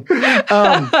coming.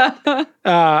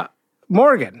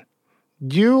 Morgan.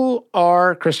 You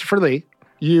are Christopher Lee.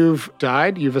 You've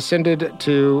died. You've ascended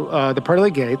to the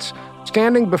pearly gates.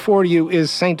 Standing before you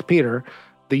is St. Peter,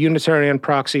 the Unitarian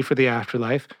proxy for the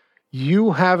afterlife.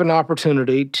 you have an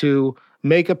opportunity to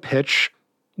make a pitch.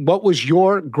 What was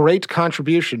your great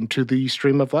contribution to the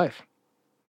Stream of Life?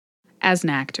 As an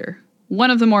actor, one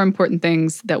of the more important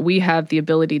things that we have the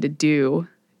ability to do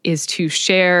is to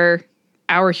share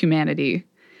our humanity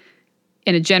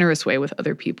in a generous way with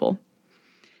other people.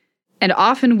 And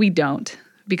often we don't,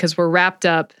 because we're wrapped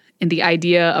up in the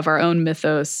idea of our own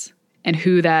mythos and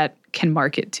who that can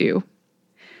market to.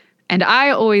 And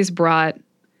I always brought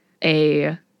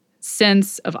a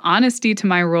sense of honesty to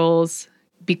my roles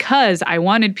because I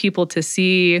wanted people to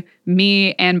see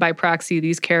me and by proxy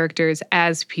these characters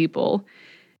as people,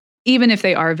 even if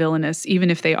they are villainous, even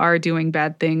if they are doing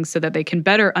bad things, so that they can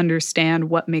better understand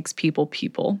what makes people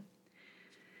people.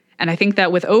 And I think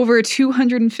that with over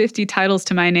 250 titles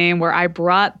to my name, where I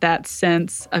brought that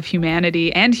sense of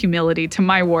humanity and humility to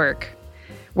my work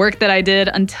that I did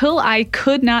until I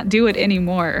could not do it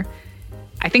anymore,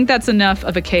 I think that's enough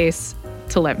of a case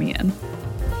to let me in.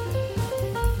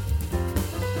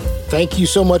 Thank you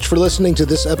so much for listening to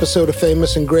this episode of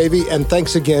Famous and Gravy, and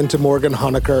thanks again to Morgan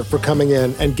Honecker for coming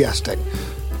in and guesting.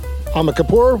 Amit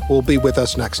Kapoor will be with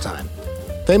us next time.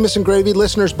 Famous and Gravy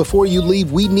listeners, before you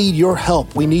leave, we need your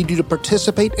help. We need you to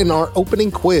participate in our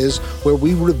opening quiz where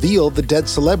we reveal the dead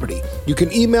celebrity. You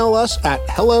can email us at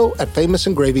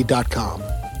hello@famousandgravy.com.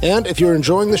 And if you're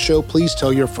enjoying the show, please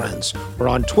tell your friends. We're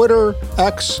on Twitter,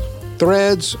 X,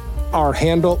 Threads. Our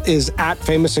handle is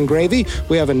 @famousandgravy.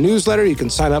 We have a newsletter you can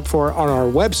sign up for on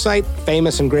our website,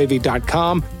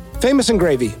 famousandgravy.com. Famous and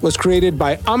Gravy was created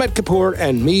by Amit Kapoor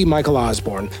and me, Michael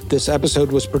Osborne. This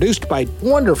episode was produced by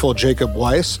wonderful Jacob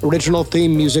Weiss. Original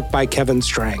theme music by Kevin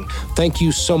Strang. Thank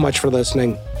you so much for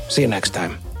listening. See you next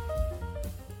time.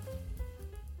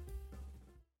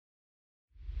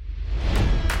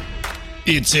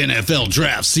 It's NFL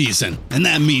draft season, and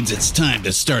that means it's time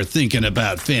to start thinking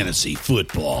about fantasy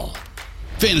football.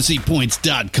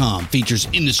 FantasyPoints.com features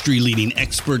industry-leading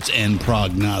experts and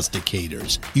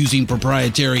prognosticators using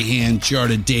proprietary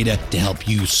hand-charted data to help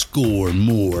you score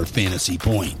more fantasy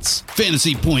points.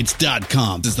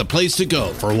 FantasyPoints.com is the place to go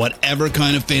for whatever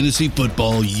kind of fantasy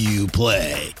football you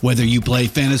play. Whether you play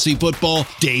fantasy football,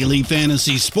 daily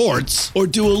fantasy sports, or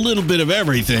do a little bit of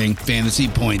everything, Fantasy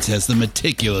Points has the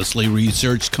meticulously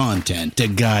researched content to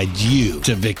guide you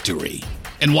to victory.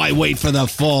 And why wait for the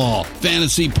fall?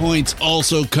 Fantasy Points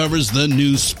also covers the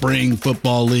new spring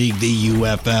football league, the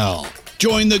UFL.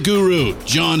 Join the guru,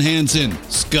 John Hansen,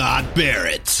 Scott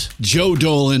Barrett, Joe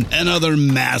Dolan, and other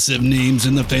massive names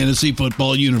in the fantasy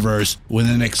football universe with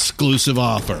an exclusive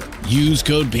offer. Use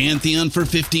code Pantheon for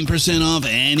 15% off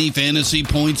any Fantasy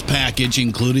Points package,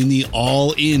 including the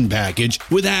all-in package,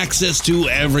 with access to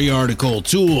every article,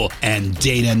 tool, and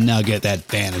data nugget that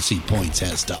Fantasy Points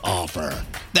has to offer.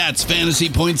 That's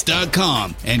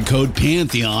FantasyPoints.com and code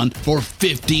Pantheon for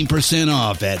 15%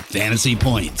 off at Fantasy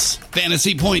Points.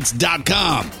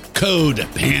 FantasyPoints.com, code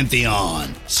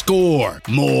Pantheon. Score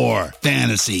more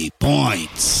fantasy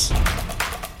points.